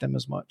affect them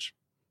as much.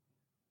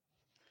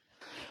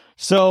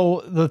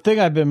 So the thing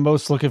I've been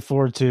most looking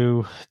forward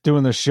to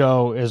doing the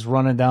show is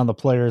running down the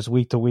players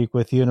week to week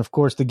with you. And of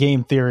course, the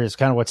game theory is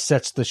kind of what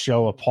sets the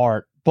show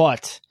apart.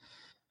 But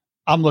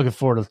I'm looking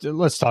forward to,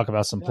 let's talk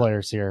about some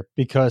players here,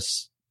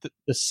 because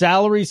the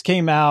salaries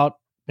came out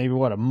maybe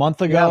a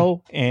month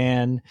ago,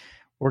 and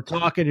we're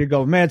talking, you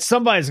go, man,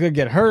 somebody's going to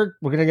get hurt.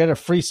 We're going to get a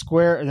free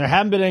square. And there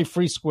haven't been any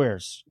free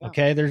squares.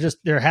 Okay.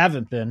 There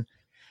haven't been,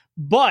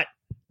 but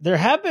there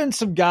have been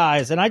some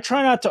guys, and I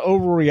try not to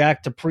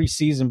overreact to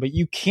preseason, but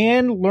you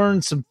can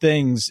learn some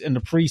things in the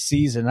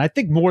preseason. I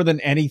think more than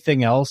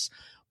anything else,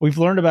 we've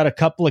learned about a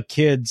couple of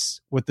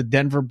kids with the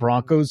Denver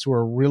Broncos who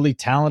are really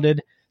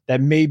talented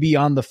that may be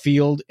on the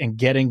field and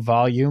getting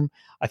volume.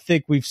 I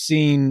think we've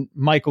seen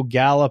Michael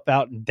Gallup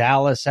out in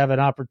Dallas have an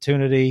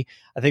opportunity.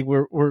 I think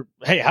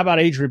hey, how about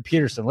Adrian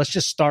Peterson? Let's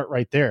just start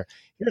right there.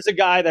 Here's a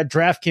guy that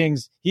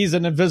DraftKings, he's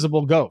an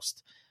invisible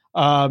ghost.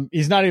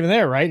 He's not even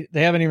there, right?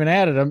 They haven't even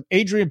added him.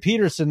 Adrian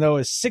Peterson, though,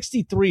 is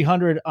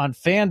 6,300 on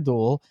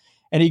FanDuel,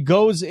 and he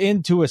goes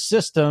into a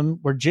system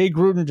where Jay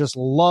Gruden just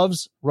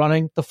loves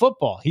running the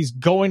football. He's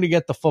going to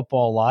get the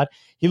football a lot.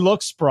 He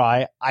looks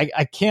spry.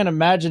 I can't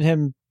imagine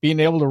him being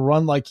able to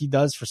run like he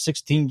does for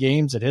 16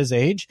 games at his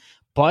age.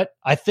 But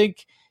I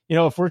think,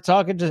 if we're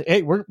talking just,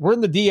 hey, we're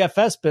in the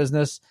DFS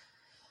business,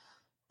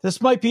 this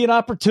might be an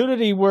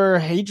opportunity where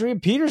Adrian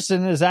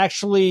Peterson is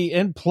actually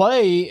in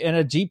play in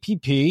a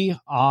GPP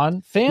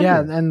on FanDuel. Yeah,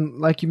 and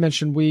like you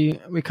mentioned, we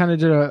kind of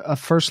did a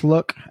first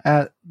look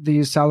at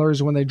these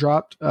salaries when they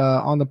dropped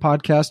on the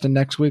podcast, and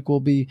next week we'll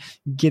be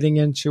getting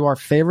into our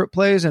favorite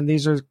plays, and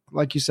these are,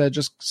 like you said,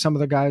 just some of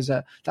the guys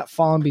that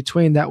fall in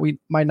between that we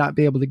might not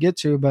be able to get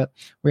to, but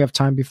we have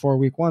time before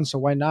week 1, so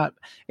why not?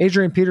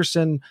 Adrian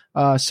Peterson,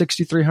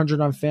 6,300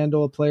 on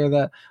FanDuel, a player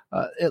that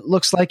it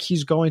looks like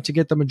he's going to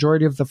get the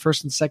majority of the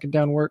first and second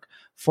down work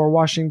for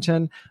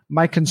Washington.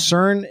 My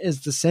concern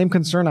is the same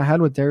concern I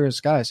had with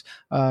Darius Guice.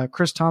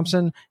 Chris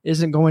Thompson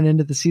isn't going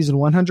into the season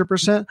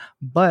 100%,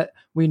 but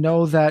we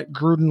know that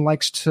Gruden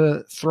likes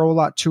to throw a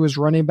lot to his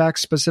running back,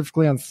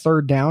 specifically on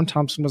third down.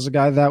 Thompson was a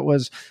guy that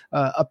was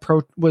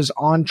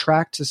on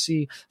track to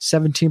see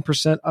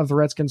 17% of the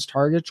Redskins'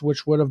 targets,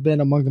 which would have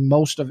been among the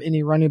most of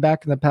any running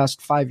back in the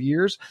past 5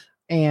 years.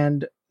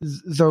 And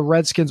the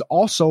Redskins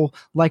also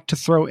like to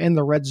throw in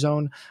the red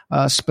zone,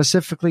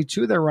 specifically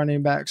to their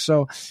running back.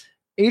 So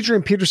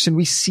Adrian Peterson,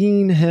 we've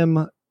seen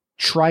him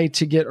try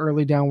to get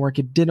early down work.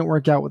 It didn't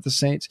work out with the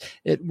Saints.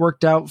 It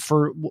worked out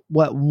for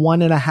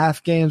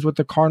 1.5 games with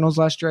the Cardinals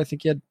last year. I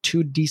think he had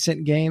 2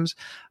 decent games.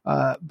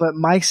 But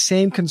my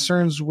same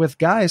concerns with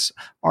Guice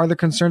are the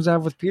concerns I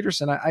have with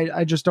Peterson.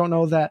 I just don't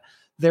know that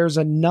there's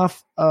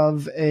enough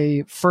of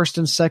a first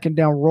and second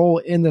down role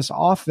in this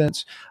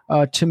offense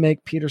to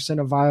make Peterson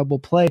a viable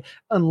play,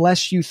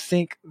 unless you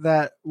think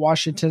that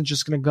Washington's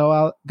just going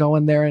to go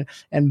in there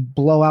and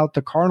blow out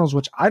the Cardinals,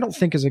 which I don't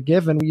think is a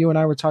given. You and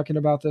I were talking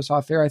about this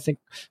off air. I think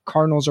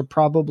Cardinals are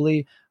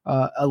probably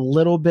a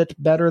little bit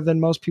better than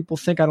most people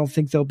think. I don't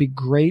think they'll be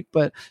great,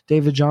 but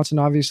David Johnson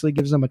obviously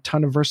gives them a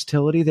ton of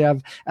versatility. They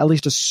have at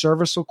least a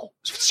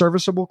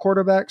serviceable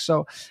quarterback.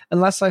 So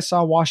unless I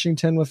saw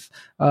Washington with,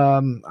 I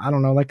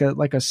don't know, like a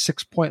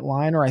 6-point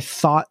line, or I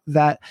thought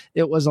that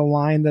it was a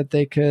line that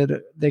they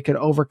could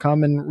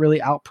overcome and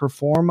really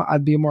outperform,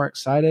 I'd be more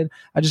excited.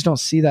 I just don't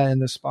see that in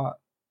this spot.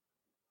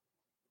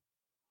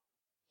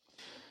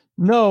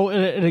 No,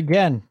 and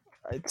again,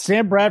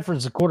 Sam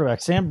Bradford's the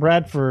quarterback. Sam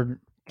Bradford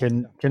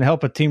can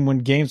help a team win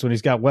games when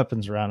he's got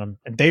weapons around him.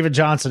 And David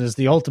Johnson is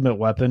the ultimate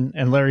weapon,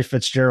 and Larry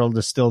Fitzgerald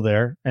is still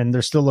there, and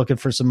they're still looking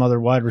for some other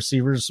wide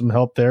receivers, some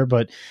help there.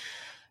 But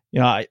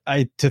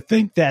I to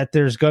think that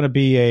there's going to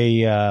be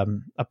a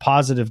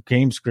positive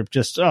game script,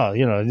 just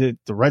the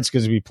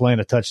Redskins will be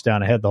playing a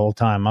touchdown ahead the whole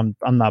time.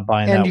 I'm not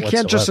buying that. And you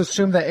can't just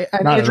assume that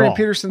Adrian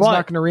Peterson's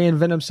not going to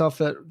reinvent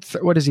himself at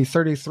what is he,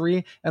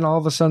 33, and all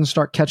of a sudden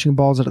start catching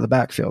balls out of the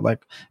backfield.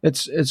 Like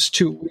it's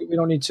too. We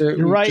don't need to.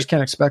 We just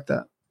can't expect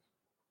that.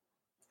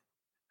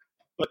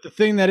 But the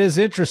thing that is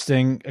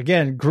interesting,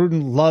 again,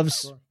 Gruden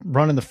loves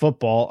running the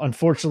football.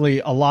 Unfortunately,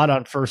 a lot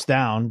on first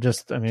down.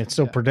 It's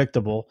so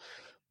predictable.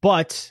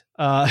 But,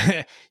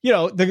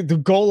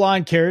 the goal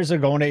line carries are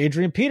going to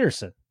Adrian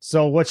Peterson.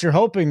 So what you're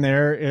hoping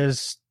there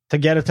is to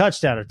get a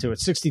touchdown or two. At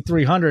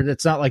 6,300,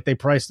 it's not like they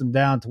priced him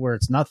down to where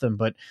it's nothing.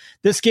 But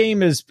this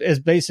game is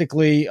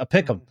basically a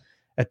pick 'em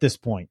at this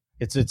point.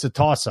 It's a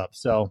toss-up.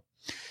 So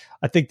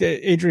I think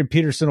that Adrian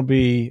Peterson will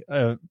be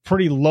a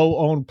pretty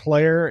low-owned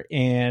player,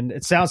 and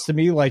it sounds to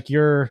me like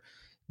you're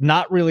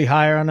not really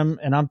high on him,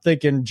 and I'm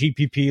thinking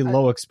GPP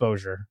low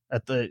exposure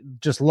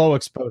just low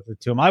exposure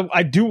to him.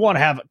 I do want to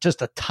have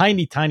just a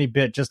tiny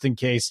bit just in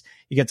case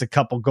he gets a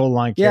couple goal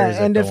line carries.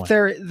 Yeah, and if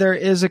there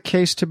is a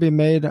case to be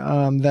made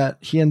that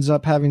he ends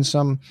up having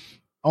some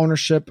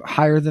ownership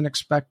higher than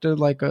expected,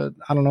 like a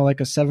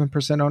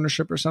 7%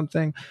 ownership or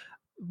something.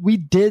 We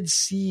did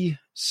see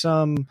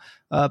some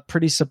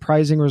pretty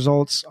surprising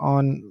results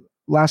on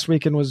last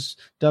weekend. Was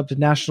dubbed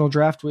National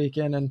Draft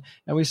Weekend, and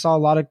we saw a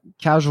lot of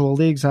casual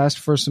leagues asked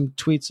for some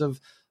tweets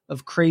of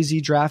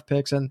crazy draft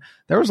picks, and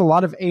there was a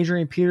lot of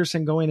Adrian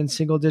Peterson going in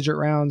single-digit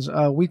rounds.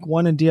 Week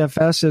 1 in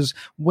DFS is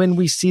when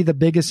we see the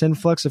biggest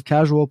influx of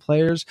casual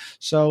players.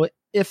 So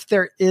if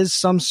there is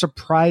some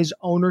surprise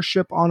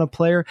ownership on a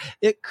player,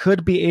 it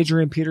could be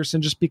Adrian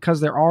Peterson, just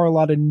because there are a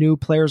lot of new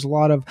players, a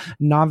lot of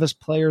novice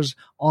players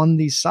on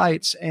these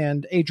sites.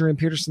 And Adrian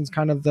Peterson's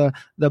kind of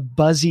the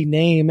buzzy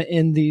name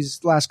in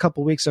these last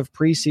couple weeks of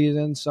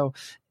preseason. So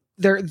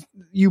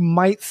you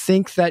might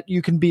think that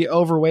you can be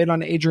overweight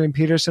on Adrian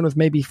Peterson with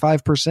maybe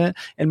 5%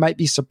 and might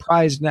be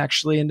surprised and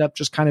actually end up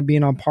just kind of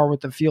being on par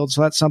with the field.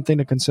 So that's something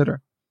to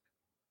consider.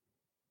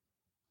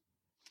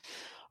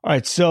 All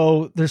right,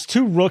 so there's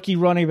 2 rookie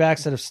running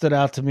backs that have stood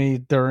out to me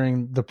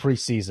during the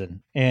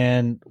preseason,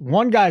 and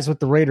one guy's with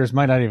the Raiders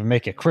might not even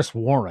make it. Chris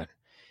Warren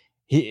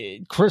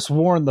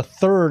the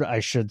third,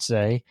 I should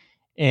say,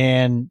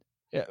 and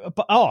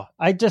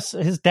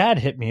his dad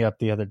hit me up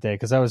the other day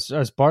because I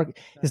was barking.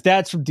 His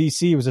dad's from DC.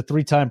 He was a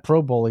 3-time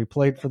Pro Bowl. He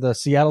played for the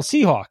Seattle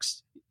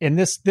Seahawks. And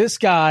this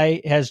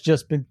guy has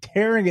just been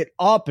tearing it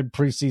up in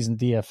preseason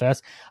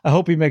DFS. I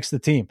hope he makes the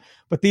team.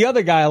 But the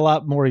other guy, a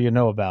lot more you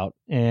know about,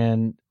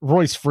 and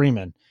Royce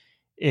Freeman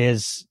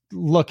is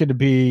looking to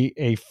be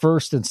a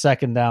first and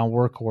second down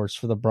workhorse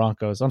for the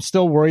Broncos. I'm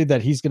still worried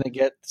that he's going to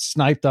get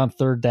sniped on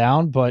third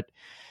down, but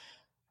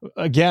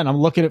again, I'm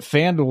looking at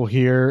FanDuel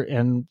here,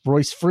 and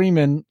Royce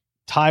Freeman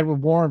tied with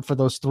Warren for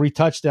those 3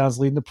 touchdowns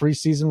leading the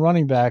preseason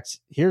running backs.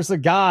 Here's a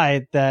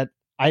guy that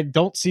I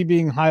don't see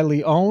being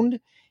highly owned,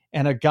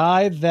 and a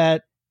guy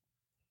that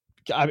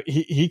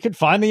he could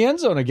find the end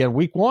zone again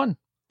week 1.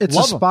 It's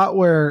a spot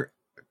where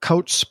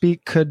coach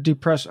speak could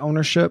depress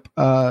ownership.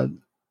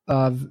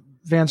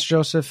 Vance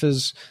Joseph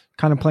is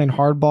kind of playing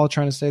hardball,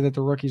 trying to say that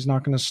the rookie's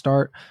not going to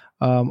start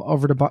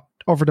over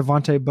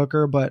Devontae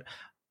Booker, but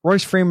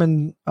Royce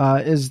Freeman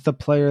is the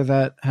player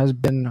that has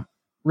been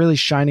really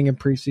shining in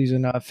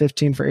preseason,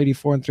 15 for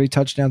 84 and 3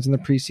 touchdowns in the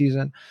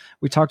preseason.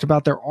 We talked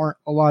about there aren't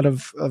a lot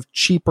of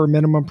cheaper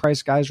minimum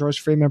price guys. Royce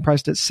Freeman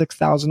priced at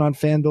 $6,000 on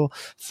FanDuel,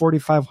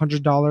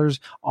 $4,500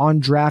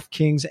 on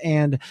DraftKings.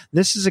 And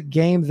this is a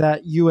game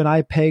that you and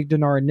I pegged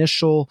in our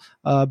initial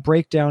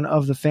breakdown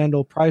of the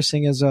FanDuel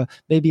pricing as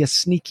maybe a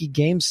sneaky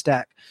game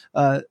stack.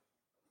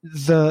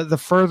 The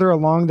further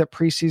along that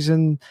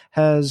preseason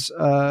has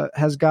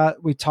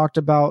got, we talked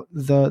about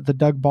the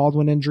Doug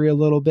Baldwin injury a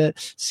little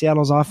bit.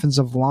 Seattle's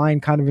offensive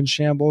line kind of in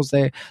shambles.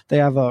 They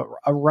have a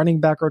running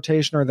back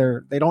rotation,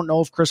 or they don't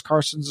know if Chris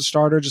Carson's a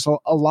starter. Just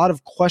a lot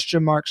of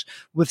question marks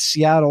with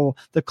Seattle.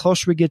 The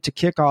closer we get to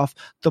kickoff,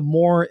 the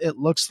more it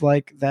looks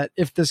like that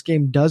if this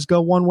game does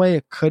go one way,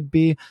 it could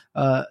be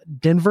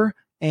Denver.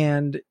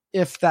 And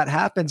if that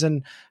happens,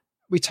 and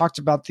we talked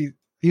about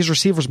these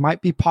receivers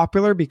might be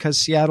popular because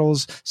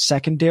Seattle's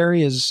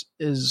secondary is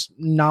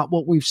not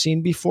what we've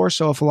seen before.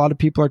 So if a lot of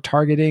people are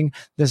targeting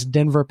this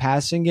Denver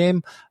passing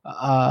game,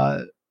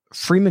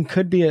 Freeman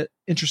could be an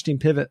interesting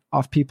pivot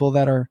off people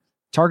that are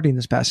targeting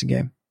this passing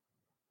game.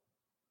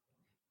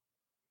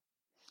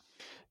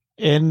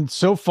 And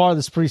so far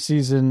this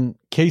preseason,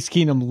 Case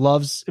Keenum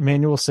loves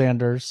Emmanuel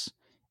Sanders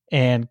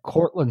and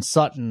Cortland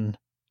Sutton.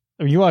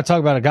 I mean, you want to talk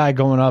about a guy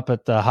going up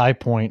at the high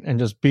point and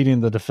just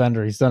beating the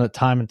defender. He's done it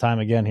time and time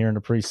again here in the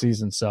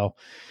preseason. So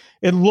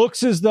it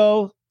looks as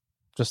though,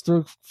 just through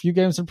a few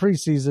games in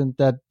preseason,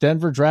 that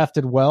Denver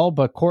drafted well,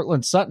 but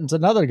Cortland Sutton's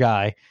another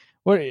guy.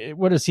 What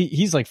is he?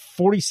 He's like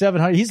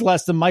 4,700. He's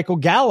less than Michael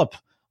Gallup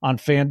on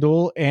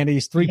FanDuel, and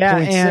he's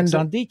 3.6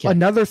 on DK.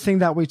 Another thing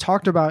that we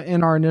talked about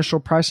in our initial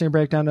pricing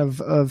breakdown of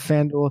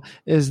FanDuel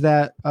is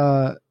that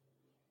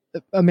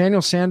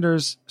Emmanuel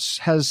Sanders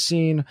has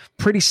seen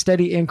pretty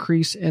steady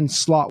increase in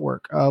slot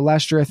work.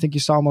 Last year, I think you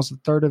saw almost a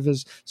third of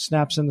his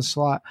snaps in the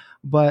slot.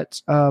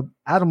 But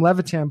Adam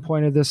Levitan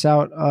pointed this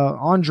out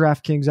on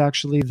DraftKings,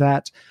 actually,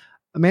 that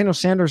Emmanuel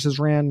Sanders has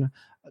ran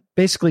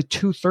basically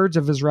 2/3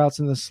 of his routes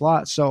in the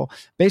slot. So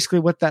basically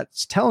what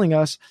that's telling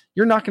us,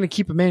 you're not going to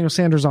keep Emmanuel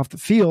Sanders off the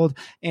field.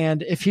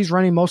 And if he's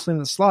running mostly in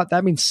the slot,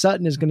 that means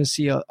Sutton is going to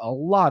see a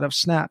lot of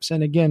snaps.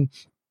 And again,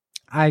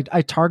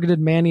 I targeted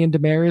Manny and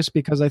Demaryius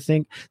because I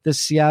think the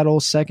Seattle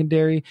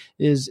secondary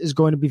is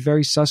going to be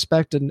very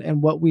suspect.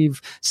 And what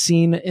we've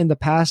seen in the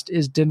past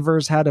is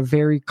Denver's had a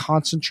very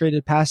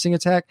concentrated passing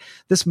attack.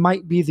 This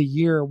might be the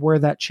year where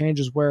that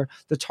changes, where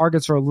the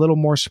targets are a little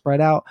more spread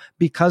out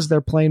because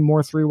they're playing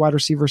more 3 wide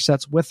receiver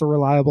sets with a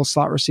reliable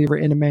slot receiver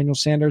in Emmanuel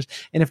Sanders.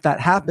 And if that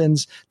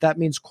happens, that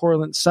means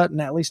Cortland Sutton,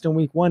 at least in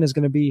week 1, is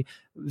going to be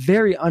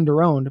very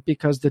underowned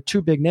because the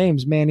 2 big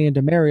names, Manny and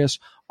Demaryius,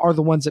 are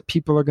the ones that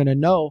people are going to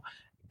know.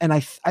 And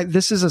I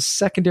this is a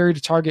secondary to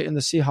target in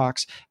the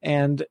Seahawks.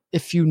 And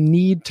if you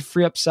need to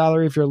free up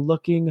salary, if you're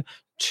looking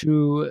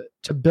to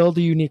build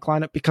a unique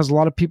lineup, because a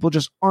lot of people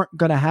just aren't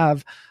going to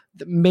have,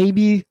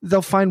 maybe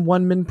they'll find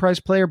one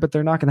min-price player, but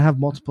they're not going to have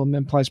multiple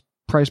min-price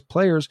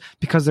players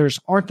because there's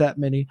aren't that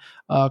many.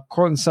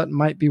 Cortland Sutton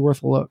might be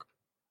worth a look.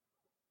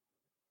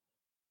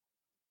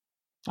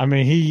 I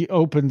mean, he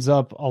opens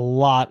up a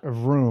lot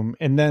of room.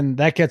 And then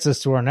that gets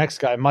us to our next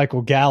guy,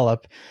 Michael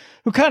Gallup,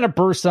 who kind of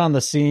burst on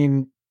the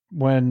scene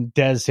when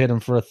Dez hit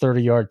him for a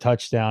 30-yard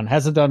touchdown.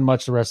 Hasn't done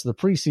much the rest of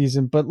the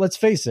preseason, but let's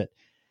face it,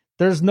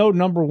 there's no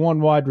number 1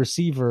 wide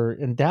receiver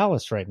in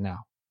Dallas right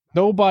now.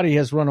 Nobody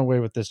has run away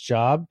with this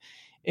job.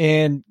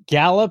 And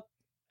Gallup,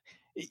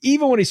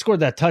 even when he scored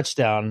that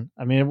touchdown,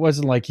 I mean, it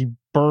wasn't like he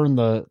burned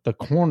the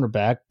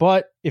cornerback,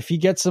 but if he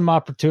gets some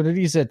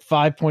opportunities at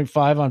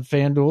 5.5 on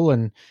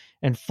FanDuel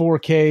and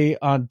 4K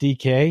on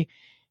DK,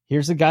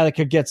 here's a guy that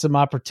could get some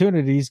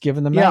opportunities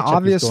given the matchup. Yeah,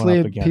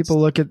 obviously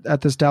people look at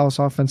this Dallas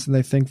offense and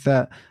they think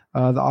that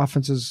the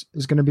offense is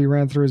going to be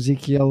ran through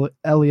Ezekiel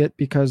Elliott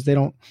because they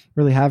don't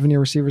really have any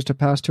receivers to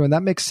pass to. And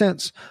that makes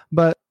sense,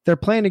 but they're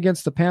playing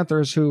against the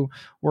Panthers, who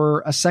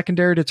were a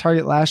secondary to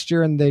target last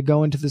year. And they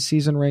go into the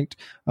season ranked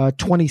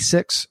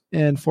 26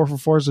 in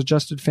 4-for-4's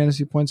adjusted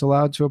fantasy points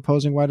allowed to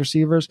opposing wide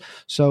receivers.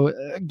 So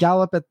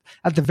Gallup,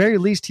 at the very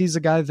least, he's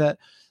a guy that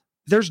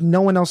there's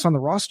no one else on the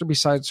roster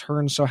besides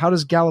Hearn. So how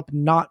does Gallup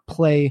not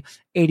play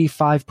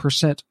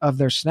 85% of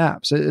their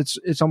snaps?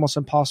 It's almost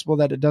impossible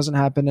that it doesn't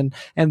happen.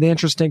 And the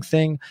interesting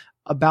thing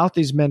about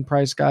these min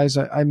price guys,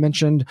 I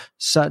mentioned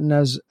Sutton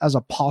as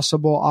a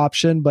possible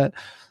option, but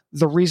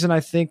the reason I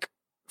think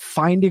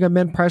finding a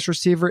min price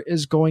receiver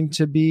is going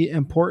to be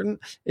important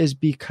is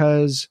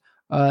because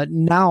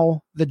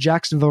now the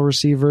Jacksonville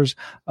receivers,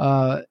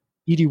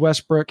 Edie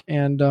Westbrook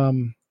and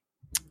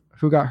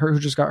who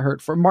just got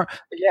hurt and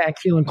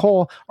Keelan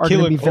Cole are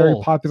going to be very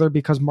popular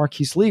because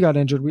Marquise Lee got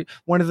injured.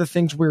 One of the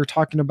things we were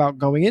talking about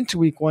going into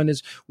week 1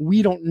 is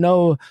we don't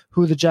know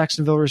who the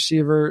Jacksonville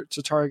receiver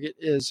to target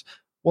is.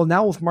 Well,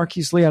 now with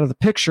Marquise Lee out of the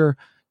picture,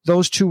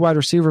 those two wide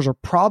receivers are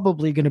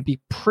probably going to be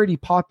pretty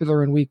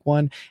popular in week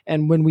 1.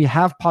 And when we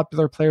have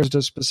popular players at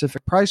a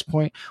specific price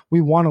point,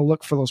 we want to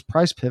look for those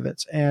price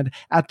pivots. And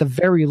at the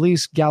very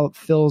least, Gallup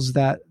fills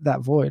that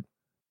void.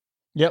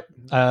 Yep.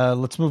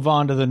 Let's move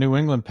on to the New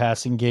England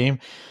passing game.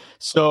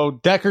 So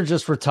Decker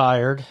just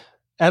retired.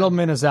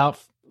 Edelman is out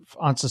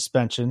on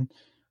suspension.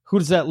 Who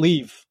does that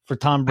leave for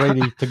Tom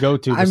Brady to go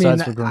to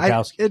besides for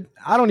Gronkowski?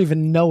 I don't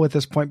even know at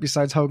this point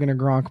besides Hogan and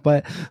Gronk,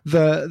 but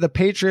the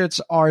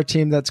Patriots are a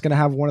team that's going to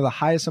have one of the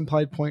highest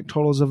implied point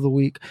totals of the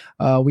week.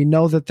 We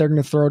know that they're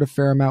going to throw it a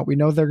fair amount. We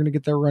know they're going to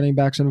get their running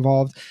backs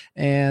involved,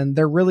 and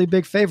they're really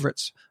big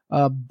favorites.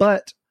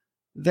 But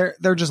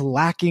they're just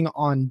lacking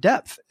on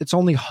depth. It's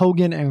only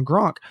Hogan and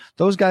Gronk.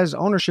 Those guys'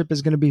 ownership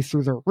is going to be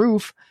through the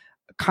roof.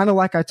 Kind of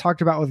like I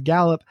talked about with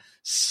Gallup,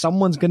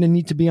 someone's going to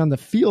need to be on the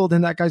field,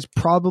 and that guy's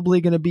probably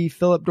going to be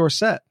Philip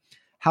Dorsett.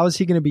 How is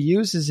he going to be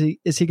used? Is he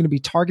going to be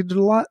targeted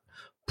a lot?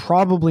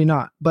 Probably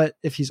not. But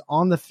if he's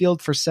on the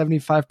field for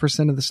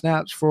 75% of the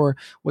snaps for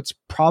what's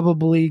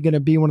probably going to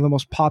be one of the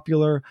most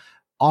popular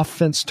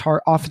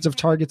offensive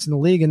targets in the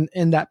league and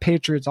in that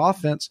Patriots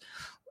offense,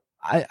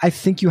 I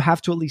think you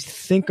have to at least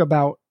think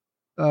about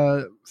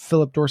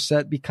Philip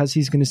Dorsett because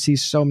he's going to see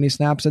so many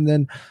snaps. And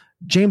then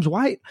James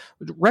White,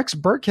 Rex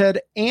Burkhead,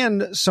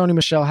 and Sony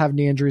Michel have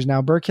knee injuries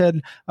now. Burkhead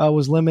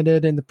was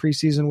limited in the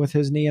preseason with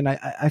his knee, and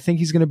I think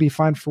he's going to be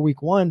fine for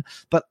week 1.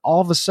 But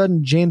all of a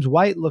sudden, James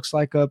White looks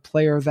like a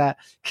player that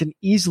can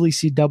easily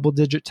see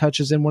double-digit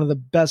touches in one of the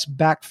best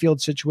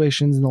backfield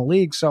situations in the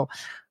league. So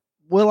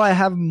will I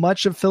have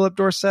much of Philip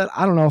Dorsett?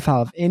 I don't know if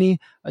I'll have any.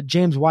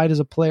 James White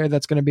is a player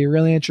that's going to be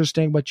really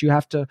interesting, but you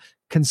have to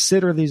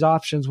consider these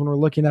options when we're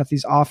looking at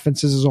these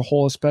offenses as a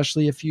whole,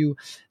 especially if you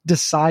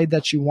decide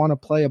that you want to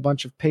play a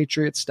bunch of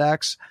Patriot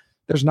stacks.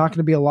 There's not going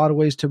to be a lot of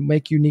ways to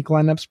make unique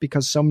lineups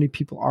because so many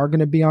people are going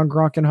to be on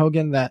Gronk and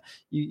Hogan that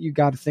you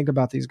got to think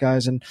about these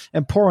guys. And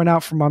pouring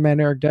out for my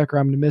man Eric Decker,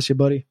 I'm going to miss you,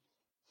 buddy.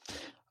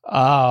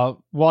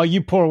 While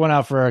you pour one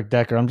out for Eric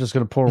Decker, I'm just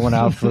going to pour one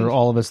out for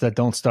all of us that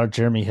don't start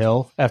Jeremy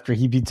Hill after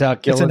he beats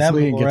out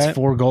Gillisley and gets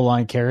 4 goal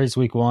line carries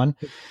week 1.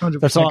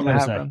 That's all I'm going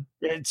to say.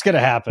 It's going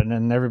to happen,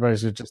 and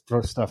everybody's going to just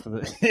throw stuff at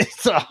it.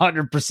 It's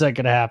 100%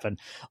 going to happen.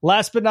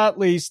 Last but not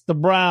least, the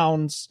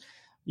Browns.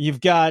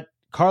 You've got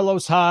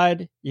Carlos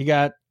Hyde. You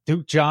got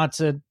Duke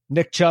Johnson.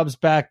 Nick Chubb's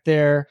back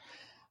there.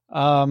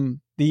 The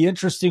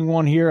interesting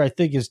one here, I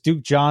think, is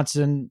Duke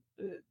Johnson.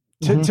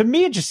 To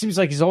me, it just seems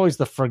like he's always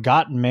the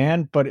forgotten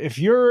man. But if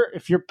you're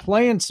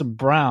playing some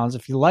Browns,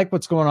 if you like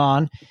what's going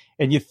on,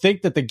 and you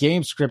think that the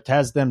game script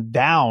has them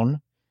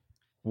down,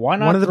 why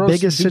not? One of the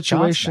biggest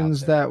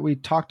situations that we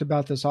talked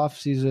about this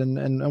offseason,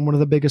 and one of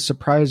the biggest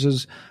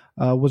surprises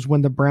was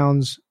when the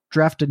Browns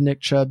drafted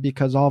Nick Chubb,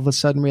 because all of a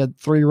sudden we had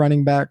 3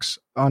 running backs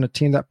on a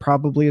team that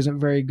probably isn't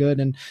very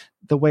good. And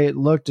the way it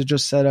looked, it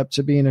just set up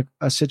to be in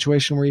a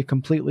situation where you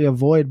completely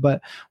avoid.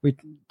 But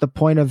the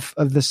point of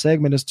this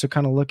segment is to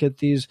kind of look at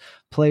these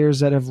players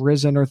that have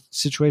risen or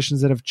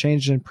situations that have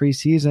changed in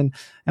preseason.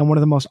 And one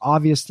of the most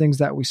obvious things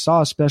that we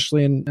saw,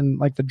 especially in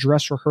like the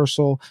dress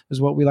rehearsal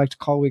is what we like to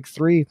call week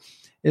 3,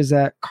 is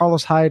that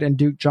Carlos Hyde and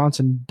Duke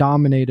Johnson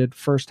dominated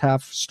first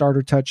half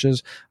starter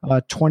touches,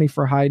 20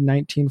 for Hyde,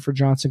 19 for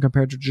Johnson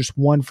compared to just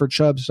 1 for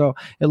Chubb. So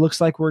it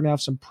looks like we're going to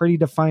have some pretty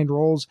defined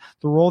roles.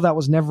 The role that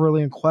was never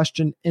really in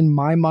question in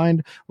my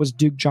mind was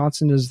Duke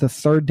Johnson as the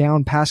third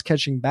down pass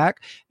catching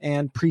back.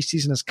 And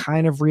preseason has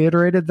kind of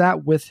reiterated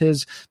that with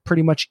his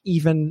pretty much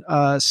even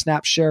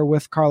snap share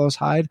with Carlos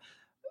Hyde.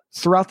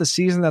 Throughout the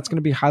season, that's going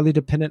to be highly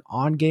dependent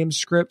on game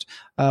script.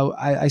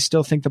 I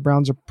still think the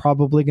Browns are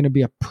probably going to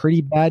be a pretty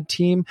bad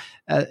team.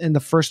 In the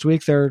first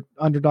week, they're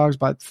underdogs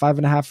by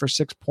 5.5 or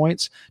 6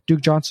 points.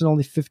 Duke Johnson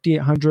only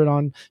 $5,800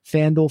 on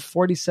FanDuel,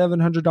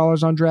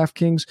 $4,700 on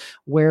DraftKings,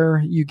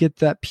 where you get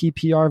that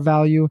PPR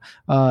value.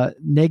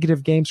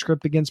 Negative game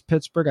script against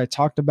Pittsburgh. I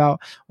talked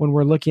about when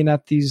we're looking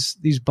at these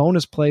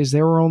bonus plays,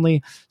 there were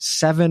only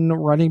 7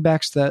 running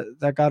backs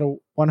that got a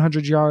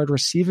 100-yard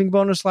receiving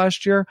bonus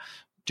last year.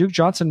 Duke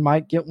Johnson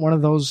might get one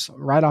of those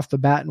right off the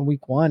bat in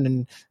week 1,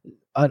 and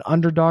an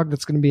underdog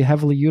that's going to be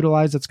heavily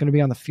utilized, that's going to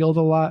be on the field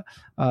a lot.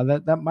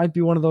 That might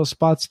be one of those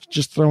spots,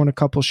 just throwing a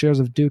couple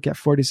shares of Duke at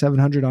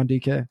 4,700 on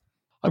DK.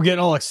 I'm getting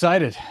all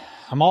excited.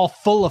 I'm all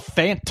full of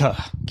Fanta.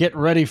 Get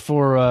ready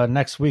for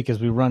next week as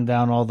we run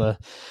down all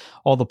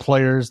the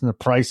players and the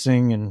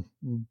pricing and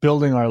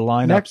building our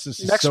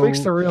lineups. Next week's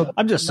the real.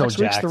 I'm just so next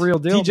jacked. Week's the real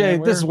deal, TJ,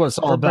 man. this is what it's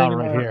all about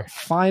right here.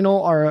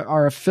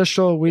 Our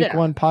official week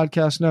one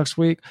podcast next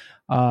week.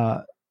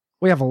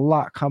 We have a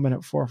lot coming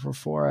at 4 for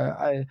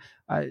 4.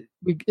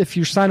 If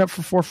you sign up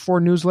for 4 for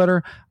 4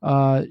 newsletter,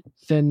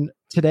 then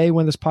today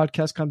when this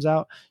podcast comes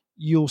out,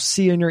 you'll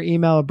see in your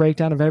email a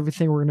breakdown of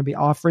everything we're going to be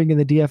offering in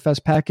the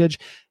DFS package.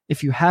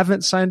 If you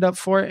haven't signed up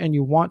for it and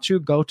you want to,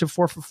 go to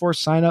 4 for 4,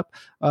 sign up.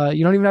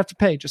 You don't even have to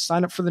pay. Just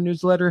sign up for the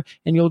newsletter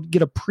and you'll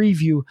get a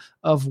preview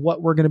of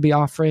what we're going to be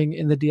offering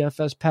in the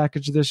DFS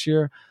package this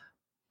year.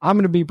 I'm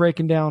going to be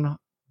breaking down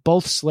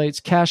both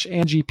slates, cash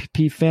and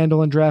GPP,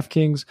 FanDuel and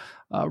DraftKings.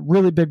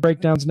 Really big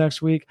breakdowns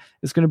next week.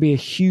 It's going to be a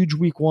huge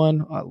week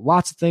one.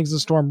 Lots of things in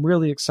store. I'm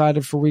really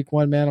excited for week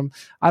one, man.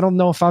 I don't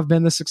know if I've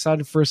been this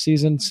excited for a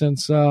season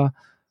since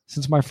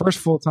my first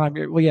full time.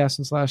 Well, yeah,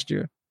 since last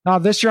year. Now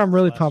this year I'm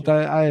really pumped.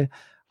 I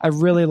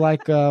really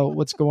like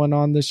what's going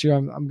on this year.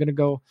 I'm going to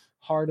go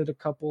hard at a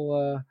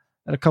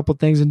couple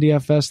things in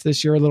DFS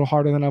this year, a little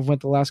harder than I've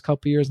went the last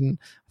couple of years, and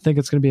I think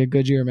it's going to be a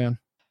good year, man.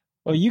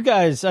 Well, you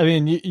guys, I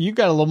mean, you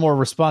got a little more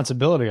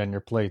responsibility on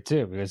your plate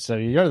too, because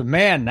you're the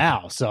man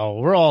now. So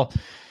we're all,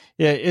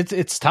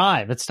 it's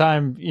time. It's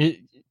time.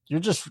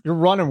 You're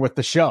running with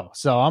the show.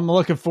 So I'm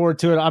looking forward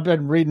to it. I've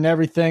been reading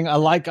everything. I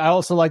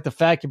also like the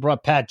fact you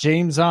brought Pat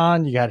James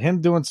on. You got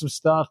him doing some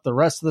stuff. The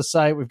rest of the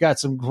site, we've got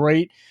some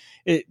great.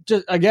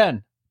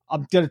 Again,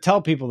 I'm going to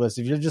tell people this.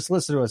 If you're just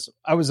listening to us,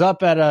 I was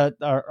up at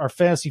our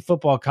fantasy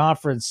football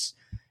conference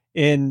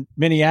in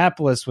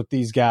Minneapolis with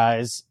these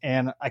guys,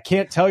 and I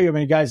can't tell you how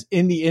many guys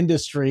in the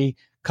industry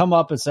come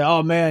up and say,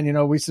 oh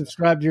man, we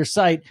subscribe to your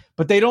site,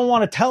 but they don't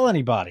want to tell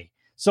anybody.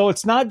 So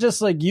it's not just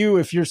like you,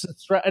 if you're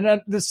subscribed,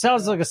 and this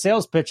sounds like a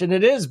sales pitch, and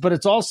it is, but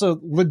it's also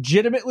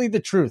legitimately the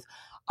truth.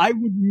 I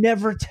would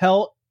never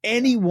tell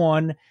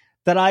anyone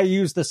that I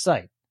use the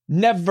site.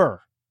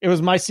 Never. It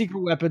was my secret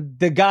weapon.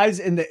 The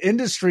guys in the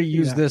industry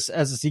use this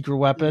as a secret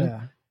weapon.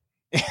 Yeah.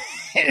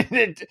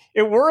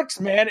 It works,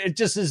 man. It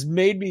just has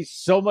made me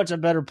so much a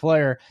better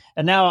player.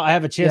 And now I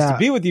have a chance to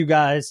be with you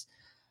guys.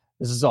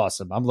 This is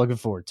awesome. I'm looking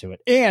forward to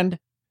it. And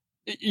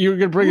you're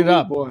going to bring it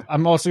up. Boy.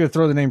 I'm also going to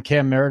throw the name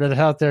Cam Meredith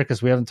out there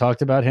because we haven't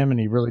talked about him and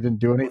he really didn't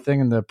do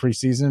anything in the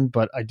preseason.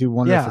 But I do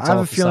wonder if it's all I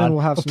have a feeling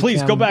we'll have some please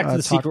Cam, go back to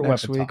the secret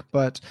next weapon week. talk.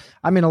 But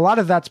I mean, a lot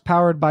of that's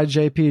powered by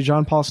JP.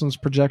 John Paulson's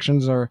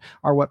projections are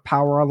what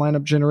power our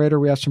lineup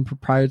generator. We have some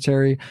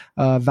proprietary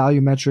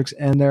value metrics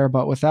in there,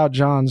 but without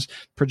John's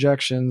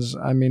projections,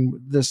 I mean,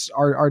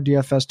 our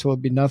DFS tool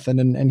would be nothing.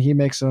 And he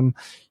makes them.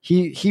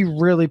 He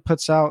really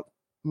puts out.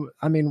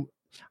 I mean,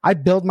 I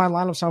build my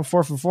lineups on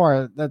 4 for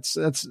 4. That's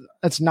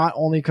not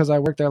only because I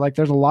work there. Like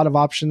there's a lot of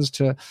options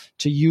to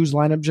use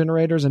lineup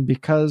generators, and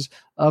because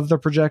of the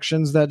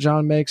projections that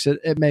John makes,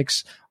 it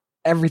makes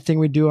everything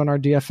we do on our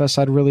DFS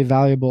side really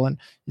valuable. And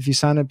if you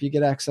sign up, you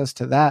get access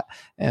to that.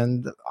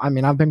 And I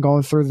mean, I've been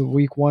going through the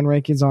week one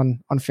rankings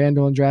on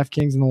FanDuel and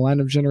DraftKings and the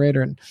lineup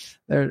generator, and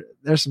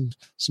there's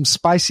some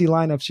spicy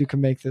lineups you can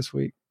make this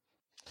week.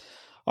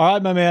 All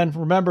right, my man.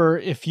 Remember,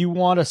 if you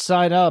want to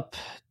sign up,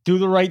 do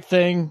the right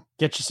thing.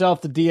 Get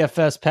yourself the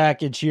DFS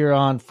package here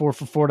on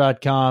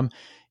 4for4.com.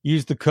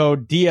 Use the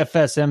code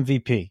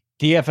DFSMVP.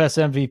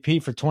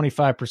 DFSMVP for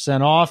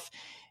 25% off.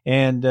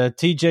 And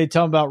TJ,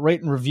 tell them about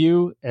rate and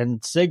review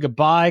and say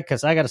goodbye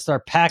because I got to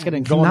start packing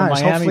and going to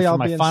Miami. Hopefully for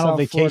my final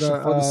vacation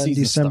for the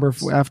season. December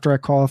after I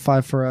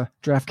qualify for a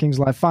DraftKings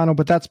Live final.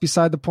 But that's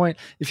beside the point.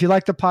 If you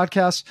like the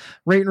podcast,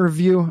 rate and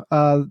review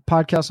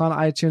podcast on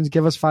iTunes.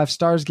 Give us 5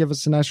 stars. Give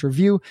us a nice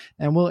review,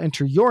 and we'll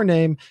enter your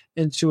name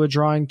into a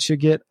drawing to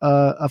get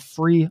a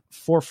free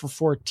 4 for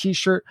 4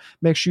 t-shirt.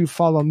 Make sure you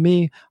follow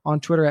me on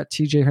Twitter at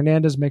TJ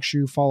Hernandez. Make sure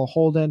you follow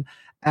Holden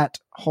at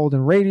Holden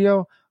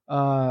Radio.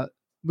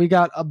 We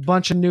got a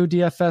bunch of new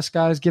DFS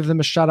guys. Give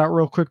them a shout out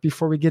real quick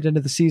before we get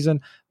into the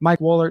season. Mike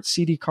Wollert,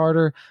 CD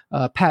Carter,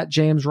 Pat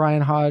James,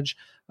 Ryan Hodge,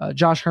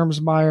 Josh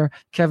Hermsmeyer,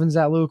 Kevin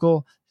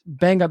Zatlukal.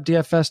 Bang up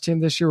DFS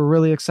team this year. We're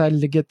really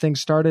excited to get things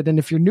started. And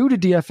if you're new to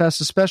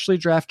DFS, especially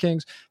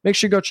DraftKings, make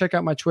sure you go check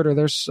out my Twitter.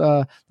 There's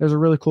a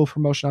really cool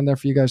promotion on there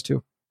for you guys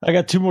too. I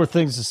got 2 more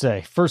things to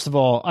say. First of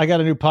all, I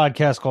got a new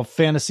podcast called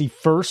Fantasy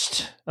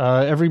First.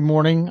 Every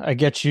morning, I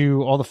get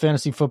you all the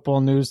fantasy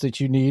football news that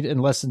you need in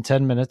less than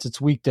 10 minutes.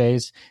 It's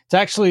weekdays. It's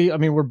actually, I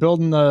mean, we're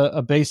building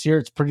a base here.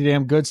 It's pretty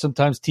damn good.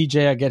 Sometimes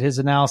TJ, I get his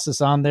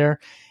analysis on there.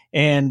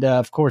 And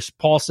of course,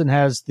 Paulson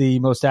has the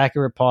most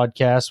accurate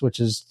podcast, which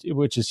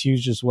is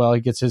huge as well.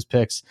 He gets his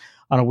picks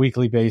on a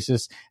weekly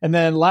basis. And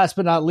then last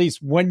but not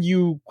least, when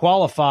you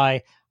qualify,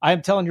 I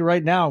am telling you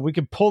right now, we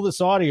can pull this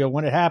audio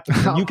when it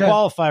happens. When you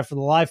qualify for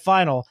the live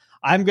final,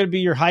 I'm going to be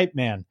your hype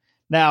man.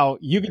 Now,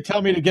 you can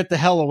tell me to get the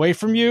hell away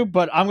from you,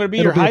 but I'm going to be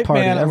your hype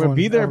man. I'm going to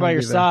be there by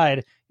your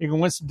side. You can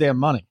win some damn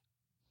money.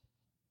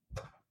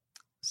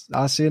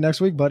 I'll see you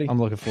next week, buddy. I'm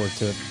looking forward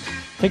to it.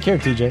 Take care,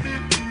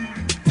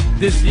 TJ.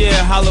 This year,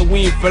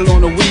 Halloween fell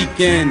on a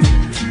weekend.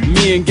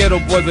 Me and Ghetto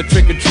Boys are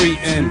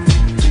trick-or-treating,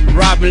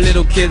 robbing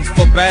little kids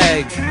for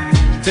bags.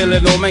 till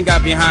an old man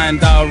got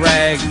behind our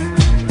rags.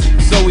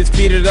 So we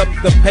speeded up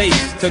the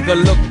pace, took a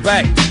look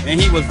back, and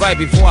he was right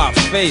before our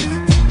face.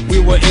 We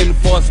were in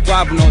for a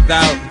squabble, no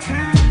doubt,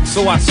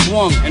 so I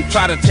swung and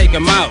tried to take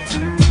him out.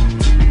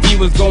 He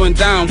was going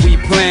down, we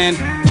planned,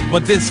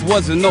 but this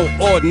wasn't no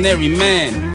ordinary man.